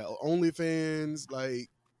 Everybody's got an OnlyFans. Like,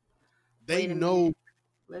 they know.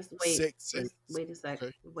 Let's wait. Wait a second.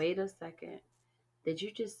 Okay. Wait a second. Did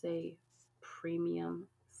you just say premium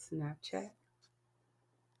Snapchat?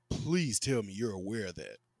 Please tell me you're aware of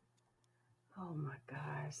that. Oh my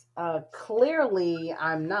gosh. Clearly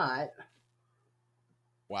I'm not.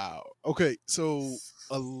 Wow. Okay, so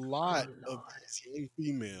a lot of these young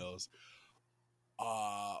females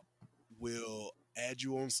will add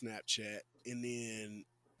you on Snapchat, and then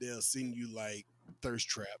they'll send you like thirst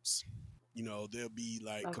traps. You know, they'll be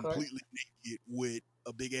like completely naked with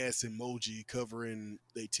a big ass emoji covering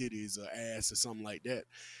their titties or ass or something like that.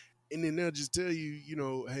 And then they'll just tell you, you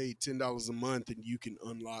know, hey, $10 a month and you can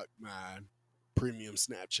unlock my premium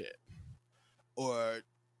Snapchat. Or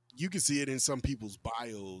you can see it in some people's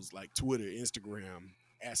bios, like Twitter, Instagram.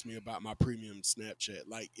 Ask me about my premium Snapchat.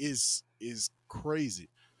 Like, is crazy.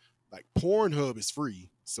 Like, Pornhub is free,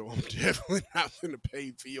 so I'm definitely not gonna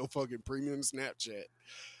pay for your fucking premium Snapchat.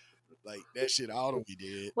 Like, that shit ought to be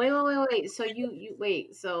dead. Wait. So you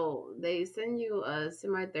wait. So they send you a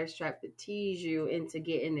semi-thirst trap to tease you into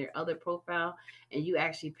getting their other profile, and you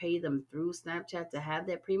actually pay them through Snapchat to have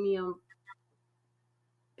that premium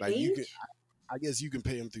page? Like, you can, I guess you can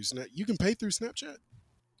pay them through Snap. You can pay through Snapchat.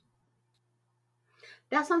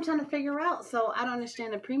 That's what I'm trying to figure out. So I don't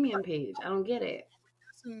understand the premium page. I don't get it.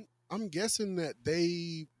 I'm guessing that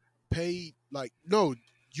they pay, like, no,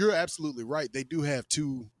 you're absolutely right. They do have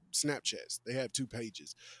two Snapchats. They have two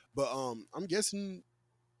pages. But I'm guessing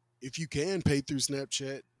if you can pay through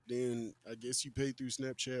Snapchat, then I guess you pay through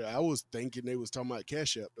Snapchat. I was thinking they was talking about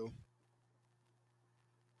Cash App, though.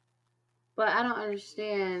 But I don't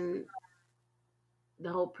understand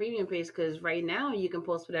the whole premium page, because right now you can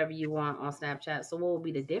post whatever you want on Snapchat. So what would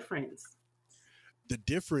be the difference? The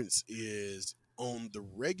difference is on the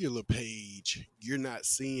regular page, you're not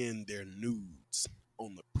seeing their nudes.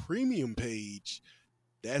 On the premium page,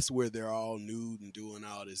 that's where they're all nude and doing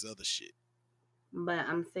all this other shit. But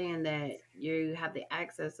I'm saying that you have the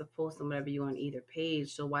access of posting whatever you want on either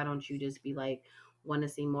page. So why don't you just be like, want to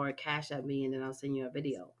see more, Cash at me, and then I'll send you a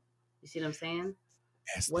video. You see what I'm saying?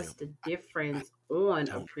 What's the difference on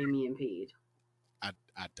a premium page? I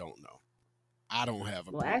don't know. I don't have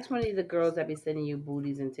a. Well, ask one of the girls that be sending you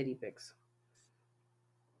booties and titty pics.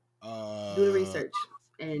 Do the research,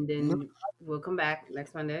 and then we'll come back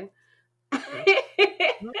next Monday. I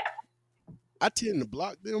tend to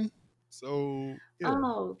block them, so yeah.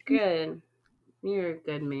 Oh, good. You're a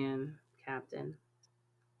good man, Captain.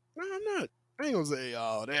 No, I'm not. I ain't gonna say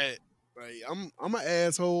all that. Like, I'm an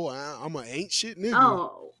asshole. I'm an ain't shit nigga.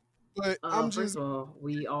 Oh, but I'm first just. of all,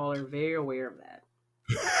 we all are very aware of that.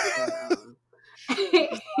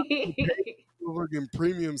 Fucking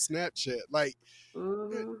premium Snapchat. Like,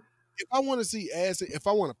 if I want to see ass, if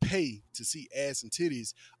I want to pay to see ass and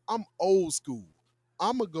titties, I'm old school.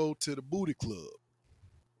 I'm gonna go to the booty club.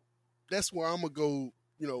 That's where I'm gonna go.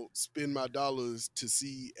 You know, spend my dollars to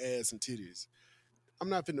see ass and titties. I'm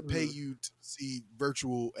not finna pay you to see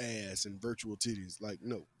virtual ass and virtual titties. Like,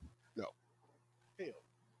 no. Hell.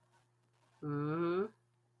 Mm-hmm.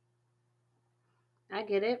 I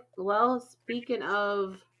get it. Well, speaking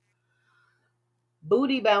of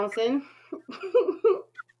booty bouncing,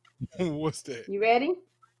 what's that? You ready?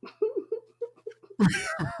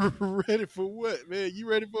 Ready for what, man? You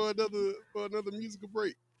ready for another musical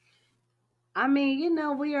break? I mean, you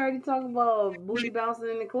know, we already talked about booty bouncing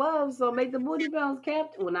in the club, so make the booty bounce,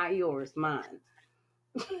 Captain. Well, not yours, mine.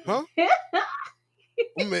 Huh?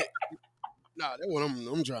 Man, nah, that's what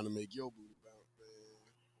I'm trying to make your booty bounce,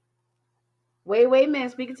 man. Wait, man.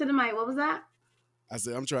 Speaking to the mic. What was that? I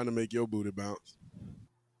said I'm trying to make your booty bounce.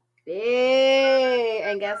 Hey,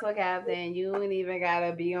 and guess what, Captain? You ain't even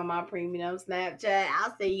gotta be on my premium Snapchat.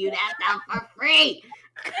 I'll send you that stuff for free.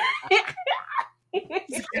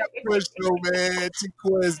 Quest show, man.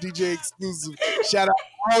 T-Quest, DJ exclusive. Shout out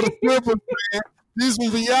to all the strippers, man. This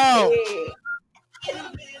one for y'all.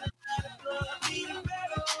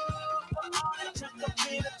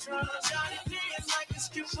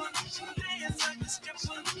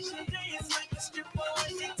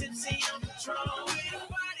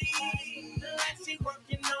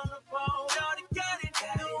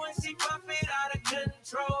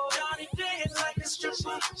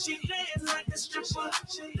 She dance like a stripper.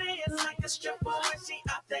 She dance like a stripper. She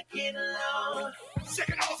out there getting low. Shake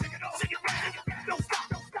it off, shake it off, shake it back. Don't stop,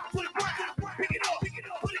 put it back. Pick it up,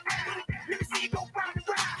 put it back. Let me see you go round and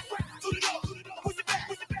round. Put it up, push it back,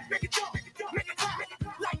 make it jump, make it drop,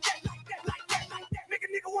 like that. Make a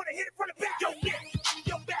nigga wanna hit it from the back. Yo, neck,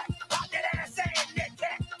 yo back, pop that ass and that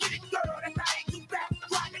cat. Get it, girl, that's how you back.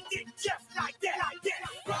 Ride the dick just like that. Ride it,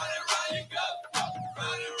 go. Ride it, go.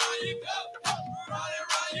 Ride it, go. Ride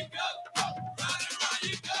it, go.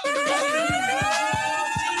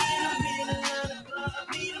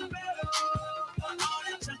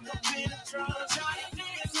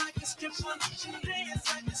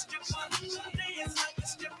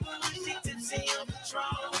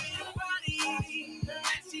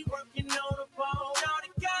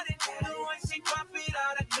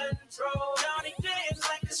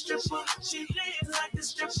 She lives like a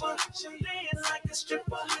stripper. She lives like a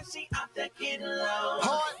stripper. She out there getting low.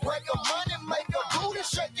 Heartbreaker, money maker, booty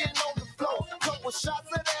shaking on the floor. Couple shots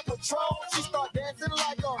of that Patrol. She start dancing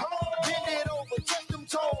like a hoe. Bend it over, touch them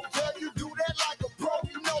toes. Girl, you do that like a pro.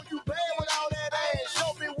 You know you bad with all that ass.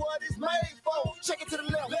 Show me what it's made for. Shake it to the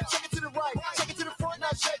left, shake it to the right, shake it to the front,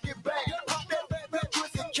 now shake it back. Pop that back,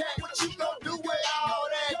 twist and cat. What you gonna do with all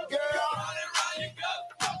that, girl? Ride it, go.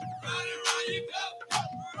 Ride it, go.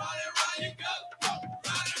 Ride it, go.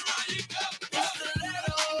 Ride it, go. It's the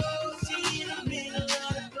little. She in the middle of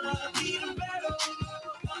the club. Even better.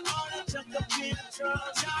 All that junk up in the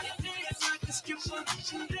truck. Johnny dance like a stripper.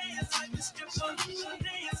 She dance like a stripper. She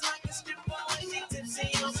dance like a stripper. She tipsy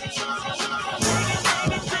on the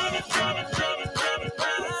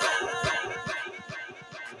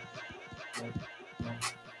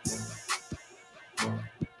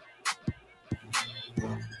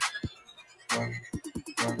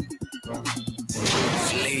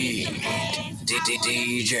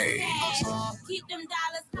DJ. Keep them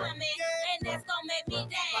dollars coming, and that's gonna make me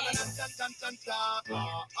dance. And that's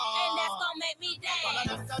gonna make me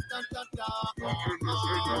dance.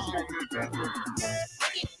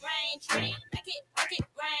 Make it rain, tree. Make it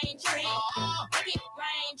rain, tree. Make it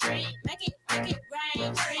rain, tree. Make it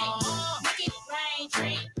rain, tree. Make it rain,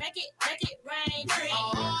 tree. Make it rain, tree.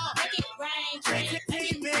 Make it rain, tree.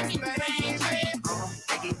 Make it rain, tree.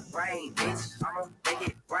 Make it rain, bitch. I'ma make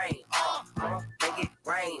it rain. I'ma make it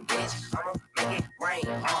rain, bitch. I'ma make it rain.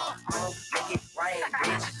 I'ma make it rain,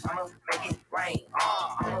 bitch. I'ma make it rain.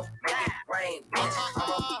 I'ma make it rain, bitch.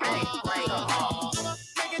 I'ma make it rain.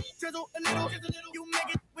 Make it drizzle a little. You make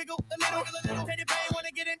it wiggle a little. Take the pain,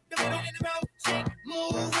 wanna get in the middle. In the mouth, shake,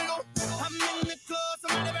 move, wiggle. I'm in the club,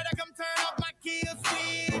 somebody better come turn off my kill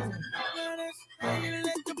switch.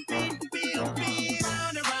 Let the beat feel.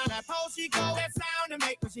 Round and round that pole she go. That sound to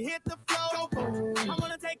make when she hit the floor. Boom. I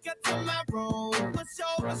wanna take her to my room. For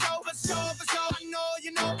sure. I know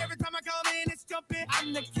you know. Every time I come in, it's jumping.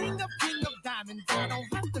 I'm the king of diamonds. I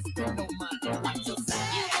don't have to spend no money. Watch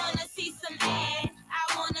yourself. You wanna see some ass?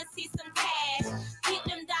 I wanna see some cash. Keep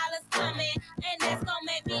them dollars coming, and that's gonna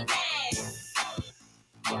make me dance.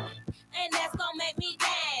 And that's gonna make me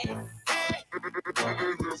dance. Make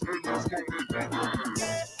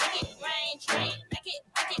it rain, tree. Make it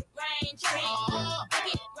rain, tree. Make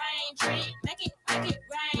it rain, tree. Make it rain, tree. Make it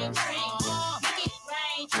rain, tree. Make it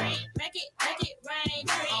rain, tree. Make it rain,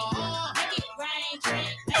 tree.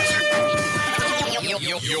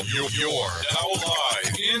 You're now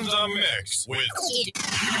live in the mix with.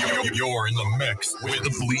 You're in the mix with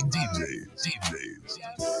the Fleet DJs.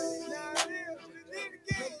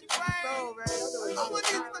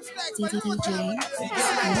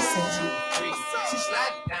 She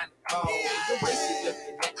sliding down the pole. The way she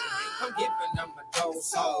looking at me, I'm giving her my dough.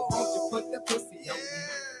 So won't you put the pussy on me?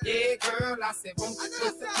 Yeah, girl, I said, won't you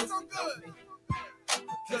put the pussy on me?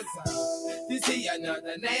 Cause this here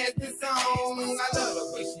another nasty song. I love the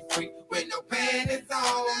way she freak with no panties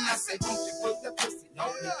on. I said, won't you put the pussy on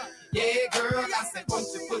me? Yeah, girl, I said, won't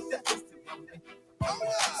you put the pussy on me?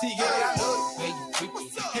 See, girl, I love the way you freak it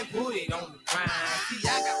and put it on the grind. See, I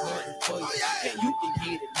got money for you, and you can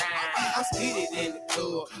get it now. I'm speeding in the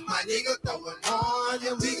club, my nigga throwing on,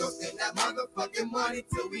 and we gon' spend that motherfucking money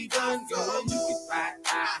till we done go. You can fight,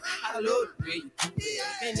 I love the way you do it,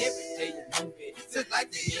 and every day you move it, just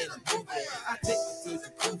like the in a movie. I take you to the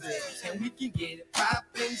cruise, and we can get it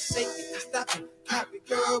poppin', shake it, stop it, pop it,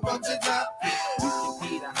 girl, won't you drop it? You can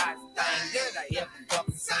be the hottest thing that I ever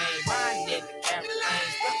fucking seen. Riding in the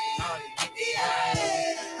Carolines, on to get it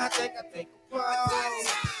high. I think a pause,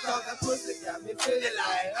 cause that pussy got me feeling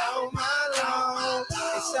like, oh my lord.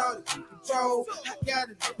 And shawty keep control, I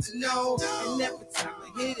gotta let you know. And every time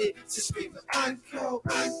I hit it, she screaming uncle,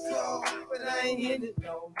 uncle. But I ain't hit it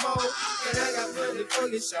no more. And I got money for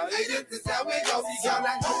you, shawty. This is how it goes. Y'all,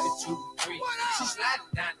 I know that you free. She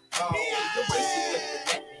sliding down the pole, the way she looking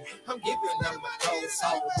at me, I'm giving her my gold. So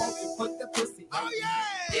won't you put the pussy on me?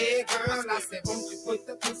 Yeah, girl, I said, won't you put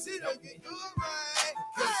the pussy on me?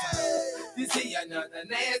 This here another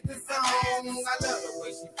nasty song. I love the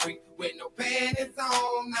way she freak with no panties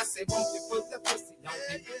on. I said, won't you put the pussy on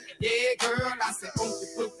me? Yeah, girl, I said, won't you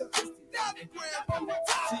put the pussy on me?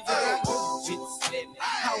 See, girl, I know you bitch slim. I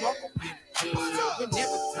walk up with you.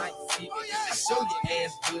 Whenever time you see me, I show your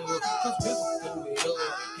ass good. Cause we gon' blow it up.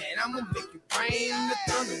 And I'ma make you rain the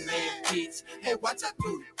thunder man, bitch. Hey, watch I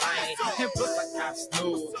do the thing. And plus I got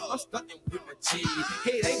snow. I'm stunting with my G.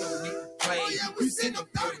 Hey, they don't need to play. You send them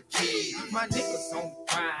 30 kids. My niggas on the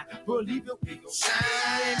grind. Believe it, we gon'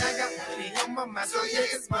 shine. And I got money on my mind. So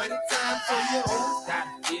yeah, it's money time. So you always gotta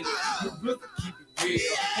get it. Your brother keep it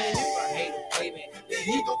real. And if I hate it, baby, then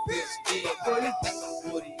he gon' feel still. But it's like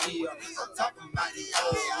I'm 40 years. I'm talking about the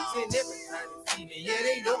old. And every time they see me, yeah,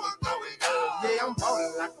 they know I'm going up. Yeah, I'm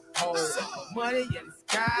ballin' like a pole. Money in the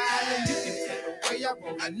sky. And you can tell the way I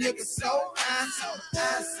roll. A nigga so high. I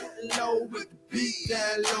sit low with the beat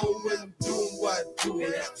down low when I'm doing what I'm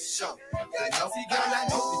doing at the show. See, girl, I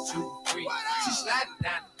know that you free. She sliding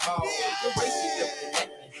down the pole. The way she looking at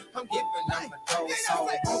me, I'm giving her my dough. So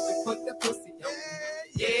won't you put the pussy on me?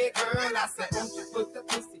 Yeah, girl, I said, won't you put the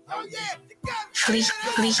pussy on me? Fleet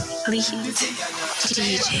DJ.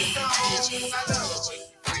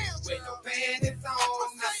 With no panties on,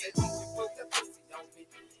 I said, won't you put the pussy on me?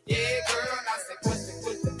 Yeah, girl, I said, won't you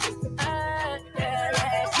put the pussy on me?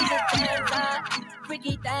 She's a dancer,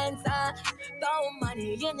 freaky dancer. Throw money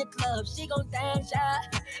in the club, she gon' dance, yeah.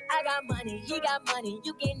 I got money, he got money,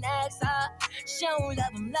 you can ask her. She don't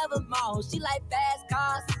love him all. She like fast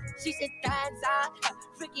cars. She's a dancer,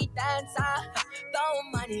 freaky dancer. Throw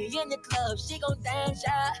money in the club, she gon' dance,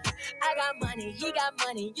 yeah. I got money, he got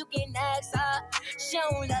money, you can ask her. She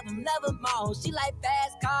don't love him all. She like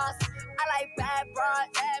fast cars. I like bad broad,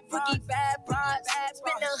 freaky bad broad.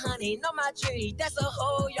 Spend $100 on my tree, that's a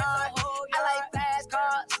whole yard. I like fast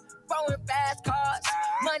cars, throwing fast cars.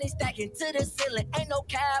 Money stacking to the ceiling, ain't no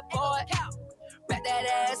cap, boy. Back that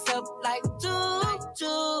ass up like two.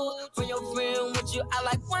 When your friend with you, I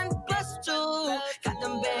like 1+2. Got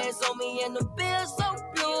them bands on me and the bills so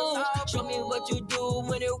blue. Show me what you do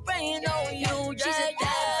when it rain on you. She's a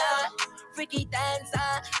dancer, freaky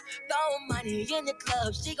dancer. Throw money in the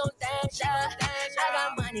club, she gon' dance, yeah. I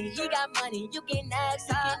got money, he got money, you can ask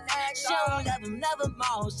her. She don't love him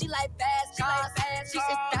all. She like fast cars. She's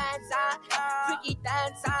a dancer, freaky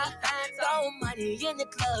dancer. Throw money in the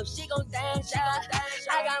club, she gon' dance, yeah.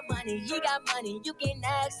 I got money, he got money, you can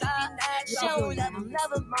ask her. She don't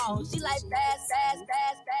love him all. She like fast.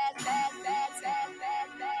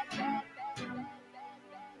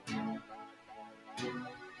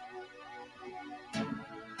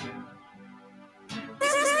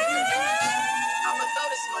 I'ma throw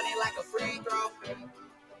this money like a free throw.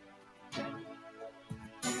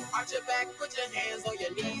 Arch your back, put your hands on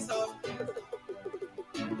your knees, ho.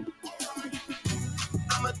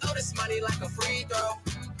 I'ma throw this money like a free throw.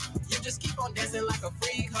 You just keep on dancing like a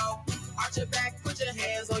freak, ho. Arch your back, put your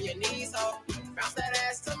hands on your knees, ho. Bounce that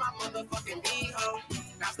ass to my motherfucking beat, ho.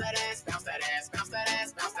 Bounce that ass, bounce that ass, bounce that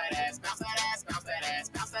ass, bounce that ass, bounce that ass, bounce that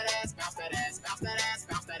ass, bounce that ass, bounce that ass, bounce that ass,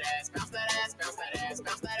 bounce that ass, bounce that ass, bounce that ass, bounce that ass,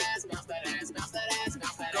 bounce that ass, bounce that ass, bounce that ass,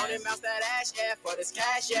 bounce that this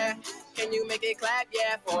cash, yeah. Can you make it clap,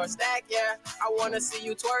 yeah, for a stack, yeah. I wanna see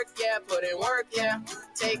you twerk, yeah, put in work, yeah.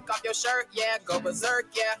 Take off your shirt, yeah, go berserk,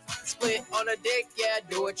 yeah. Split on a dick, yeah,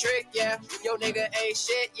 do a trick, yeah. Yo nigga ain't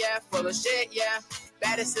shit, yeah, full of shit, yeah.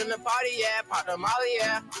 Baddest in the party, yeah, pop the molly,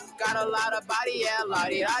 yeah. Got a lot of body, yeah,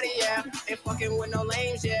 lottie-dottie, yeah. Ain't fucking with no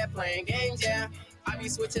lames, yeah, playing games, yeah. I be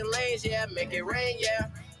switching lanes, yeah, make it rain, yeah.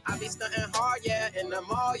 I be stunting hard, yeah, in the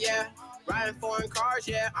mall, yeah. Riding foreign cars,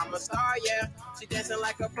 yeah, I'm a star, yeah. She dancing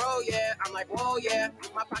like a pro, yeah. I'm like, whoa, yeah.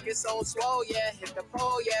 My pocket's so swole, yeah. Hit the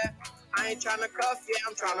pole, yeah. I ain't tryna cuff, yeah.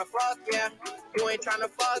 I'm tryna fuck, yeah. You ain't tryna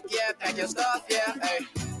fuck, yeah. Pack your stuff, yeah. Hey,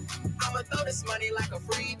 I'ma throw this money like a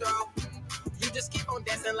free throw. You just keep on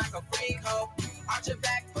dancing like a freak hoe. Arch your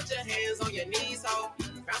back, put your hands on your knees, ho.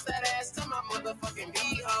 Bounce that ass to my motherfucking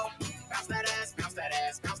beat, ho. Bounce that ass, bounce that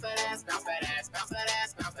ass, bounce that ass, bounce that ass, bounce that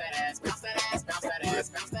ass, bounce that ass, bounce that ass, bounce that ass,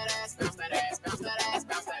 bounce that ass, bounce that ass,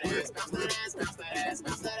 bounce that ass, bounce that ass, bounce that ass,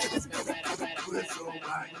 bounce that ass, bounce that ass, bounce that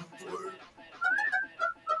ass.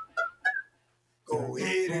 Go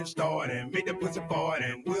ahead and start and make the pussy fart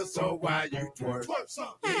and whistle while you twerk. Twerk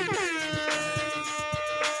some.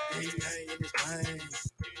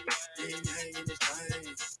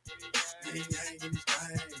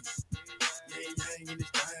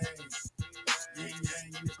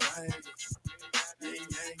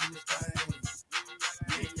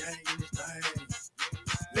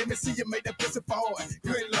 Let me see you make that pussy forward.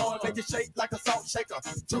 Good Lord, make it shake like a salt shaker.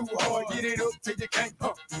 Too hard, get it up till you can't,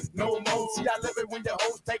 no more. See, I love it when your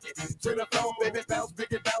hoes take it to the floor, baby, bounce,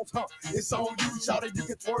 big it bounce, It's on you, shout it, you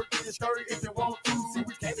can twerk in your skirt if you want to. See,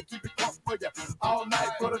 we came to keep it crunk for you all night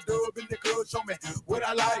for the dub in the club. Show me what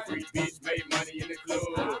I like. Free bitch made money in the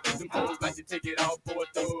club. Them hoes like to take it off for a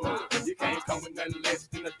dub. You can't come with nothing less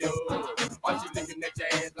than a dub. Why she looking at your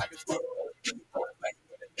ass like a squirrel?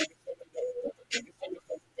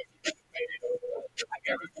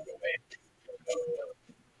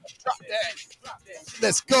 Drop that.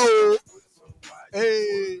 Let's go.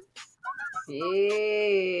 Hey.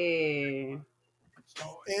 Yeah.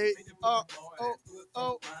 Hey.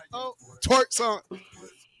 Twerk song.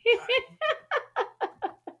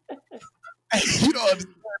 Hey, you don't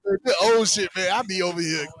understand the old shit, man. I be over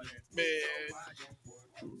here, man.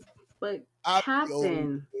 But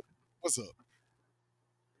Captain, what's up?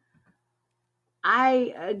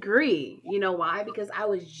 I agree. You know why? Because I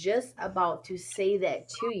was just about to say that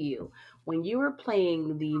to you. When you were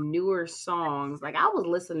playing the newer songs, like I was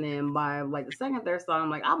listening by like the second, third song, I'm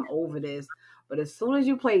like, I'm over this. But as soon as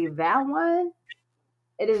you play that one,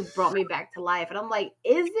 it has brought me back to life. And I'm like,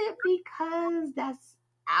 is it because that's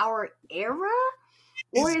our era?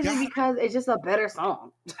 Or is it because it's just a better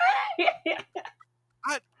song?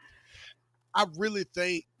 I really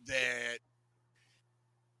think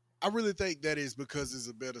that is because it's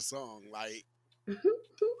a better song. Like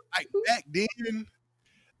back then,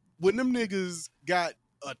 when them niggas got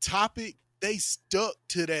a topic, they stuck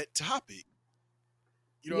to that topic.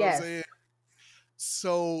 You know what I'm saying?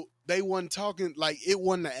 So they wasn't talking like it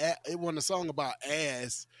wasn't a song about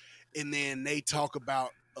ass, and then they talk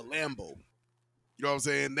about a Lambo. You know what I'm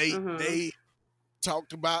saying? They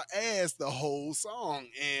talked about ass the whole song,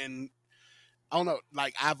 and I don't know.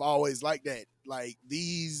 Like I've always liked that. Like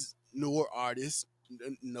these newer artists,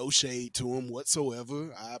 no shade to them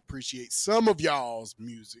whatsoever. I appreciate some of y'all's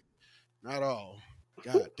music, not all.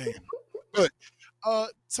 God damn. But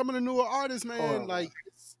some of the newer artists, man, like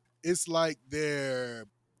it's like their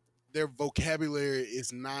vocabulary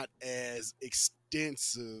is not as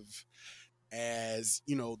extensive as,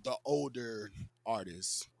 you know, the older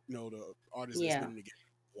artists, you know, the artists that's been together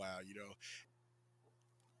a while, you know.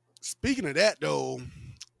 Speaking of that though,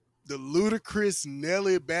 the Ludacris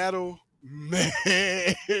Nelly battle, man,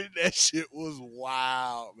 that shit was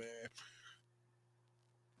wild, man.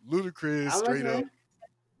 Ludacris straight up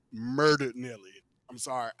murdered Nelly. I'm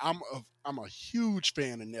sorry. I'm a huge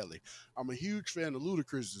fan of Nelly. I'm a huge fan of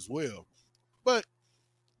Ludacris as well. But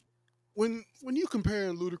when you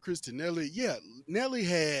compare Ludacris to Nelly, yeah, Nelly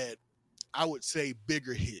had, I would say,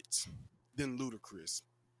 bigger hits than Ludacris.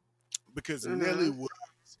 Because Nelly was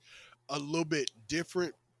a little bit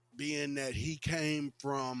different, being that he came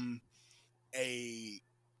from an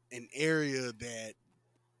area that,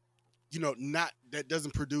 you know, that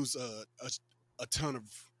doesn't produce a ton of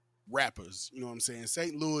rappers. You know what I'm saying?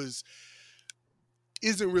 St. Louis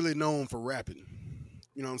isn't really known for rapping.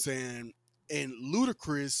 You know what I'm saying? And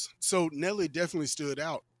Ludacris, so Nelly definitely stood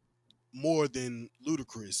out more than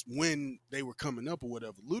Ludacris when they were coming up or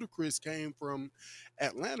whatever. Ludacris came from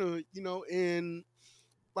Atlanta, you know, and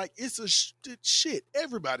like it's a shit.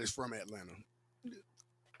 Everybody's from Atlanta.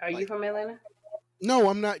 Are you from Atlanta? No,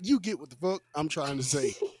 I'm not. You get what the fuck I'm trying to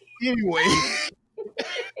say. Anyway.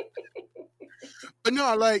 But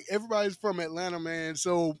no, like, everybody's from Atlanta, man.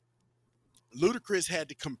 So Ludacris had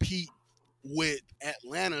to compete with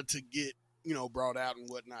Atlanta to get, brought out and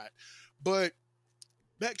whatnot. But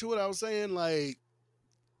back to what I was saying, like,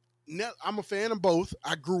 I'm a fan of both.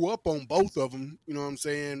 I grew up on both of them. You know what I'm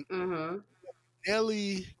saying? Mm-hmm.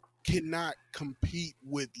 Nelly cannot compete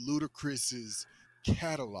with Ludacris's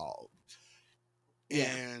catalog. Yeah.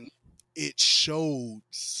 And it showed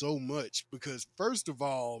so much because, first of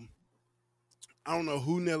all, I don't know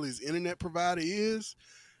who Nelly's internet provider is,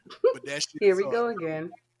 but that shit Here we go again.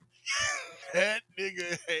 That nigga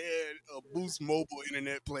had a Boost Mobile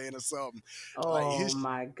internet playing or something. Oh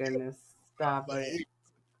my goodness. Stop it.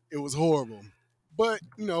 It was horrible. But,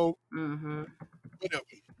 Mm-hmm. whatever.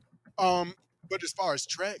 But as far as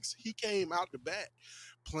tracks, he came out the bat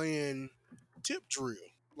playing Tip Drill.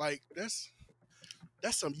 Like, that's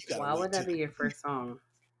something you gotta. Why would that be your first song?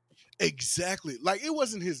 Exactly. Like, it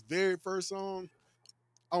wasn't his very first song.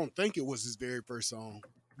 I don't think it was his very first song,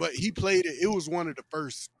 but he played it. It was one of the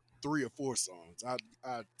first 3 or 4 songs.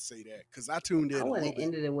 I'd say that because I tuned in. I would have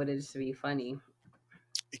ended it with it just to be funny.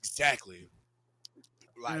 Exactly.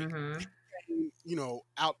 Like,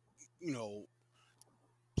 out,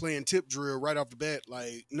 playing Tip Drill right off the bat.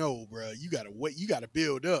 Like, no, bro, you gotta wait. You gotta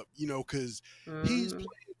build up. Because he's playing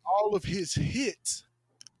all of his hits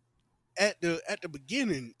at the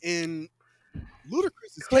beginning, and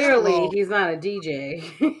Ludacris is clearly he's not a DJ.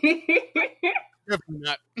 Definitely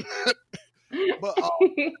not. But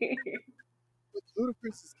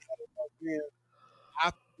Ludacris' catalog, man,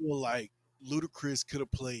 I feel like Ludacris could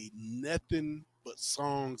have played nothing but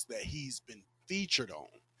songs that he's been featured on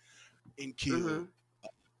and killed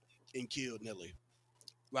Nelly.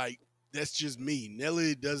 Like, that's just me.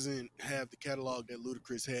 Nelly doesn't have the catalog that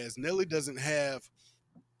Ludacris has. Nelly doesn't have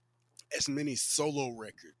as many solo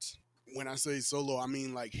records. When I say solo, I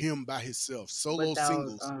mean like him by himself. Solo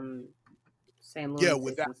singles. St.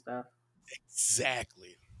 Louis and stuff.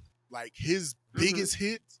 Exactly. Like his biggest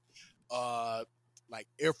hits, like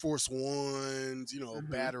Air Force Ones,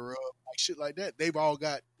 Batter Up, like shit like that. They've all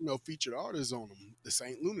got, featured artists on them. The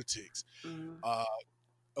Saint Lunatics.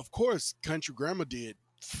 Of course, Country Grammar did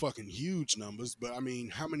fucking huge numbers, but I mean,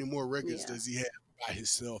 how many more records does he have by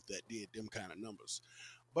himself that did them kind of numbers?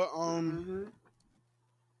 But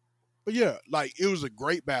but yeah, like, it was a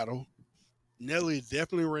great battle. Nelly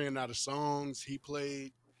definitely ran out of songs. He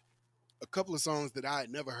played a couple of songs that I had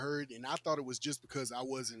never heard, and I thought it was just because I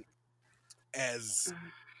wasn't as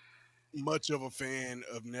much of a fan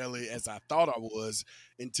of Nelly as I thought I was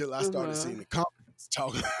until I started seeing the comments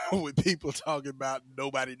talking with people talking about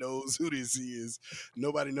nobody knows who this is.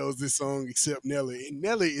 Nobody knows this song except Nelly. And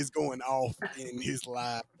Nelly is going off in his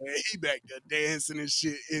live. Man, he back there dancing and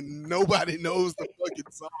shit, and nobody knows the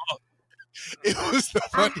fucking song. It was the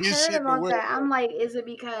funniest shit. I heard about that. I'm like, is it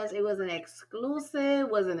because it was an exclusive?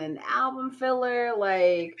 Was it an album filler?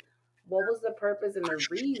 Like, what was the purpose and the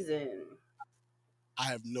reason? I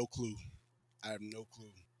have no clue.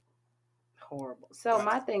 Horrible. So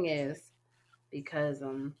my thing is, because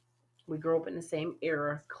we grew up in the same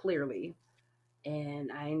era, clearly, and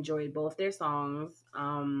I enjoyed both their songs.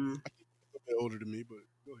 They're older than me, but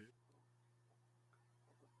go ahead.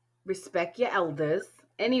 Respect your elders.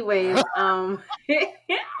 Anyways, so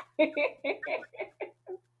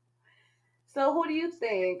who do you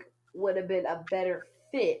think would have been a better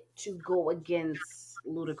fit to go against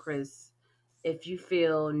Ludacris if you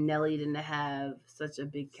feel Nelly didn't have such a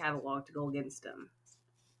big catalog to go against him?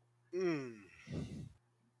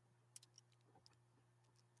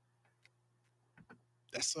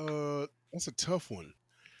 That's a tough one.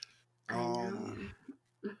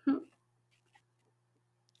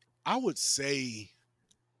 I would say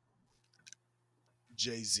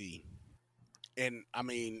Jay-Z. And I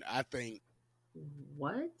mean, I think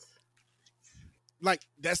what? Like,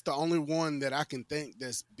 that's the only one that I can think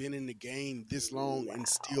that's been in the game this long and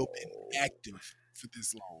still been active for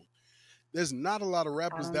this long. There's not a lot of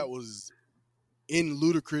rappers that was in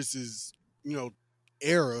Ludacris's,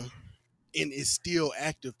 era and is still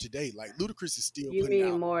active today. Like, Ludacris is still You putting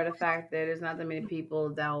mean out. more the fact that there's not that many people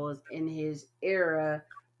that was in his era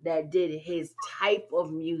that did his type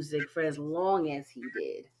of music for as long as he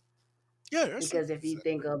did. Yeah, because if you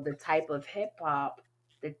think of the type of hip hop,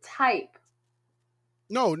 the type.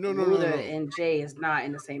 No. Luda and Jay is not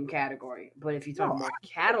in the same category. But if you talk about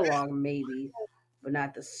catalog, maybe, but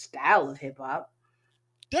not the style of hip hop.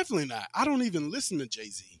 Definitely not. I don't even listen to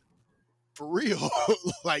Jay-Z. For real.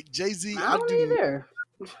 Like, Jay-Z, I don't either.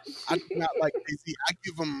 I do not like Jay-Z. I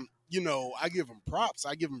give him, I give him props.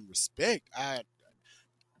 I give him respect.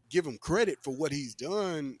 give him credit for what he's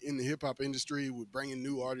done in the hip hop industry with bringing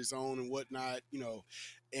new artists on and whatnot,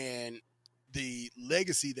 and the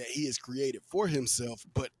legacy that he has created for himself.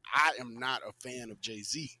 But I am not a fan of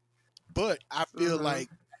Jay-Z. But I feel like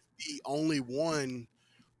the only one,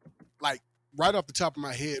 like right off the top of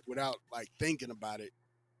my head, without like thinking about it,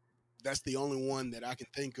 that's the only one that I can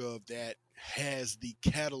think of that has the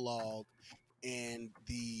catalog and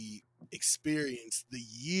the experience, the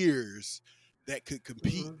years that could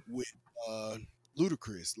compete with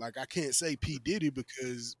Ludacris. Like I can't say P. Diddy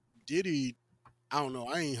because Diddy, I don't know,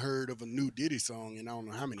 I ain't heard of a new Diddy song in I don't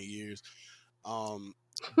know how many years.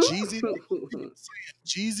 Jeezy,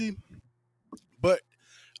 but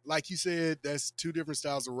like you said, that's two different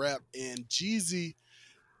styles of rap, and Jeezy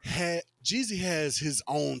has his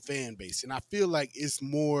own fan base, and I feel like it's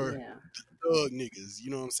more thug niggas.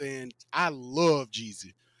 You know what I'm saying? I love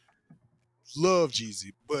Jeezy,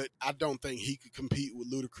 but I don't think he could compete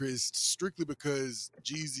with Ludacris strictly because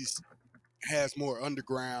Jeezy has more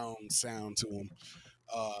underground sound to him,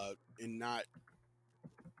 and not,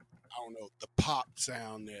 I don't know, the pop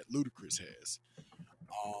sound that Ludacris has.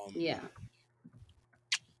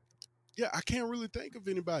 Yeah, I can't really think of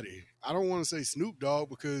anybody. I don't want to say Snoop Dogg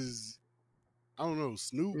because I don't know,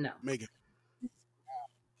 Snoop making.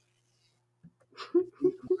 No,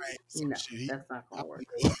 that's not gonna work.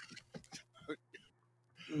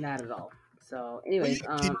 Not at all. So, anyways,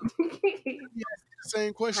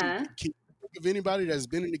 same question. Can you think of anybody that's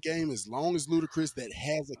been in the game as long as Ludacris that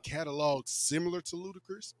has a catalog similar to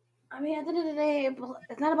Ludacris? I mean, at the end of the day,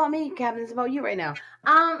 it's not about me, Captain. It's about you right now.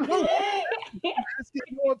 That's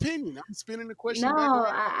your opinion. I'm spinning the question. No,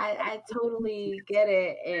 back I totally get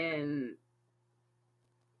it, and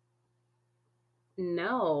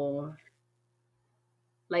no,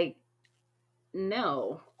 like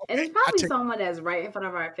no, and it's probably someone that's right in front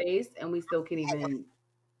of our face, and we still can't even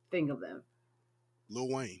think of them. Lil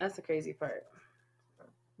Wayne. That's the crazy part.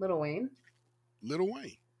 Lil Wayne. Lil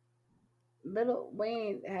Wayne. Lil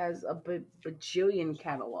Wayne has a bajillion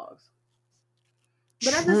catalogs.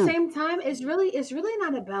 But at the same time, it's really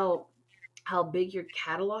not about how big your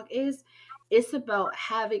catalog is. It's about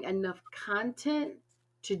having enough content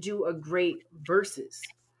to do a great versus.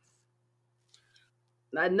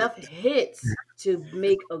 Enough hits to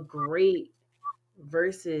make a great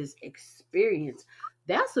versus experience.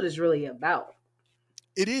 That's what it's really about.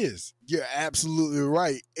 It is. You're absolutely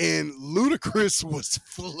right. And Ludacris was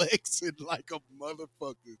flexing like a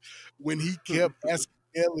motherfucker when he kept asking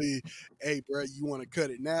Nelly, hey, bro, you want to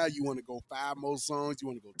cut it now? You want to go 5 more songs? You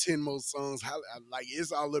want to go 10 more songs? Like,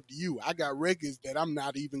 it's all up to you. I got records that I'm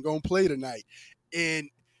not even going to play tonight. And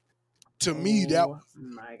to me, that was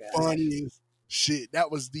funniest shit.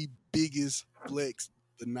 That was the biggest flex of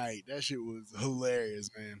the night. That shit was hilarious,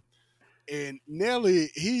 man. And Nelly,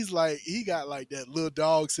 he's like, he got like that little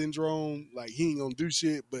dog syndrome. Like, he ain't gonna do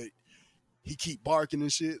shit, but he keep barking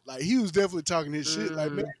and shit. Like, he was definitely talking his shit.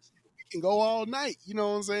 Like, man, we can go all night. You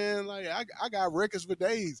know what I'm saying? Like, I got records for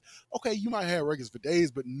days. Okay, you might have records for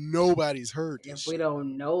days, but nobody's heard this shit. We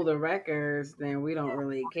don't know the records, then we don't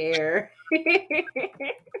really care.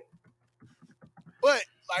 But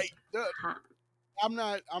like, I'm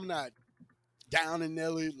not down in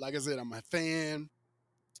Nelly. Like I said, I'm a fan.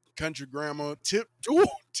 Country Grandma, Tip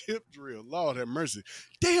Drill. Lord have mercy.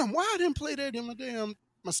 Damn, why I didn't play that in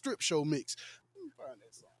my strip show mix?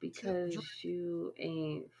 Because you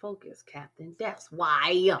ain't focused, Captain. That's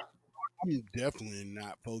why. I'm definitely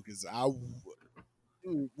not focused.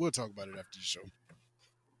 We'll talk about it after the show.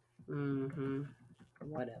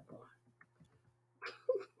 Whatever.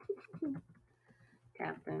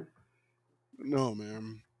 Captain. No,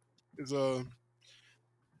 man. It's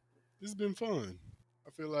been fun. I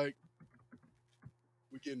feel like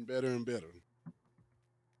we're getting better and better.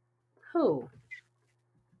 Who?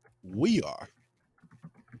 We are.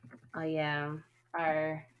 Oh, yeah.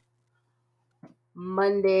 Our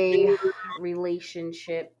Monday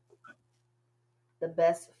relationship. The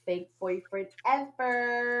best fake boyfriend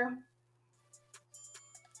ever.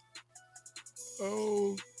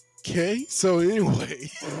 Okay. So anyway.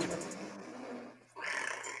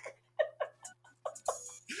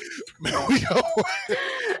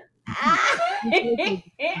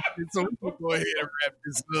 So we can go ahead and wrap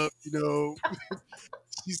this up. You know,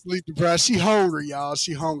 she's sleep deprived. She hungry, y'all.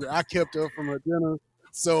 She hungry. I kept her from her dinner,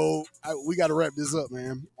 so we got to wrap this up,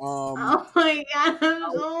 man. Oh my god, I'm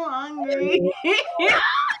so hungry.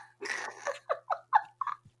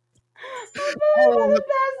 Go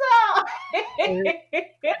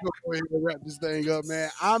ahead and wrap this thing up, man.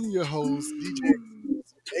 I'm your host, DJ,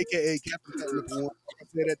 aka Captain Technical One. Like I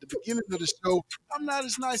said at the beginning of the show, I'm not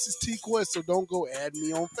as nice as T Quest, so don't go add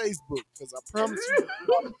me on Facebook because I promise you,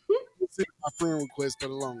 it's my friend request for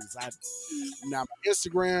the longest. Now my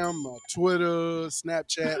Instagram, my Twitter,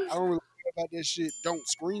 Snapchat, I don't really care about that shit. Don't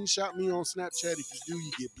screenshot me on Snapchat. If you do,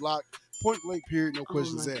 you get blocked. Point blank, period, no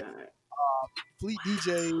questions asked. Fleet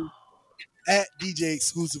DJ at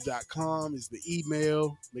djexclusive.com is the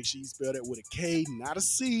email. Make sure you spell that with a K, not a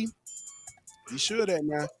C. Be sure of that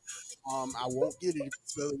now. I won't get it if you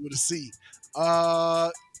spell it with a C.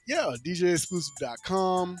 Yeah,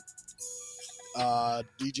 djexclusive.com.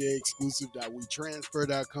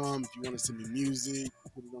 djexclusive.wetransfer.com. If you want to send me music,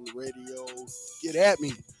 put it on the radio, get at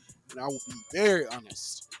me. And I will be very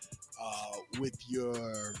honest with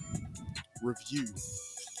your review.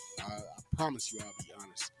 I promise you I'll be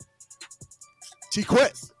honest.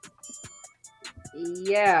 T-Quest.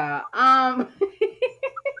 Yeah.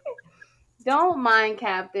 Don't mind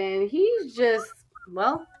Captain. He's just,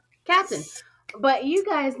 well, Captain. But you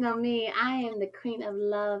guys know me. I am the queen of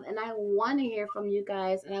love, and I want to hear from you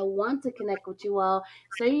guys, and I want to connect with you all.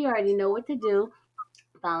 So you already know what to do.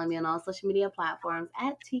 Follow me on all social media platforms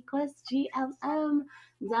at TQuestGLM.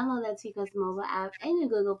 Download that TQuest mobile app in your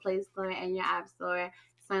Google Play Store and your App Store.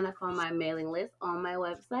 Sign up on my mailing list on my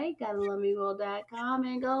website, GottaLoveMeWorld.com,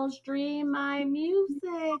 and go stream my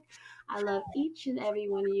music. I love each and every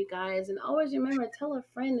one of you guys. And always remember, tell a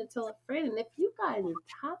friend to tell a friend. And if you guys have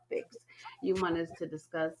topics you want us to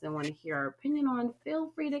discuss and want to hear our opinion on,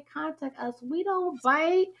 feel free to contact us. We don't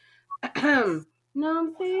bite. Know what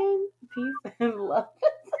I'm saying? Peace and love.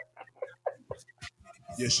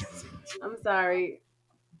 Yes, you do. I'm sorry.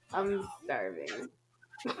 I'm starving.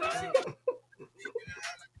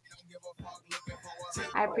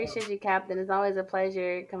 I appreciate you, Captain. It's always a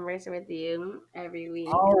pleasure conversing with you every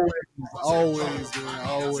week. Always, man.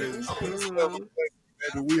 Always.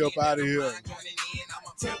 Baby, we up out of here.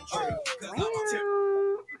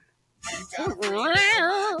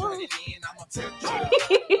 Wow.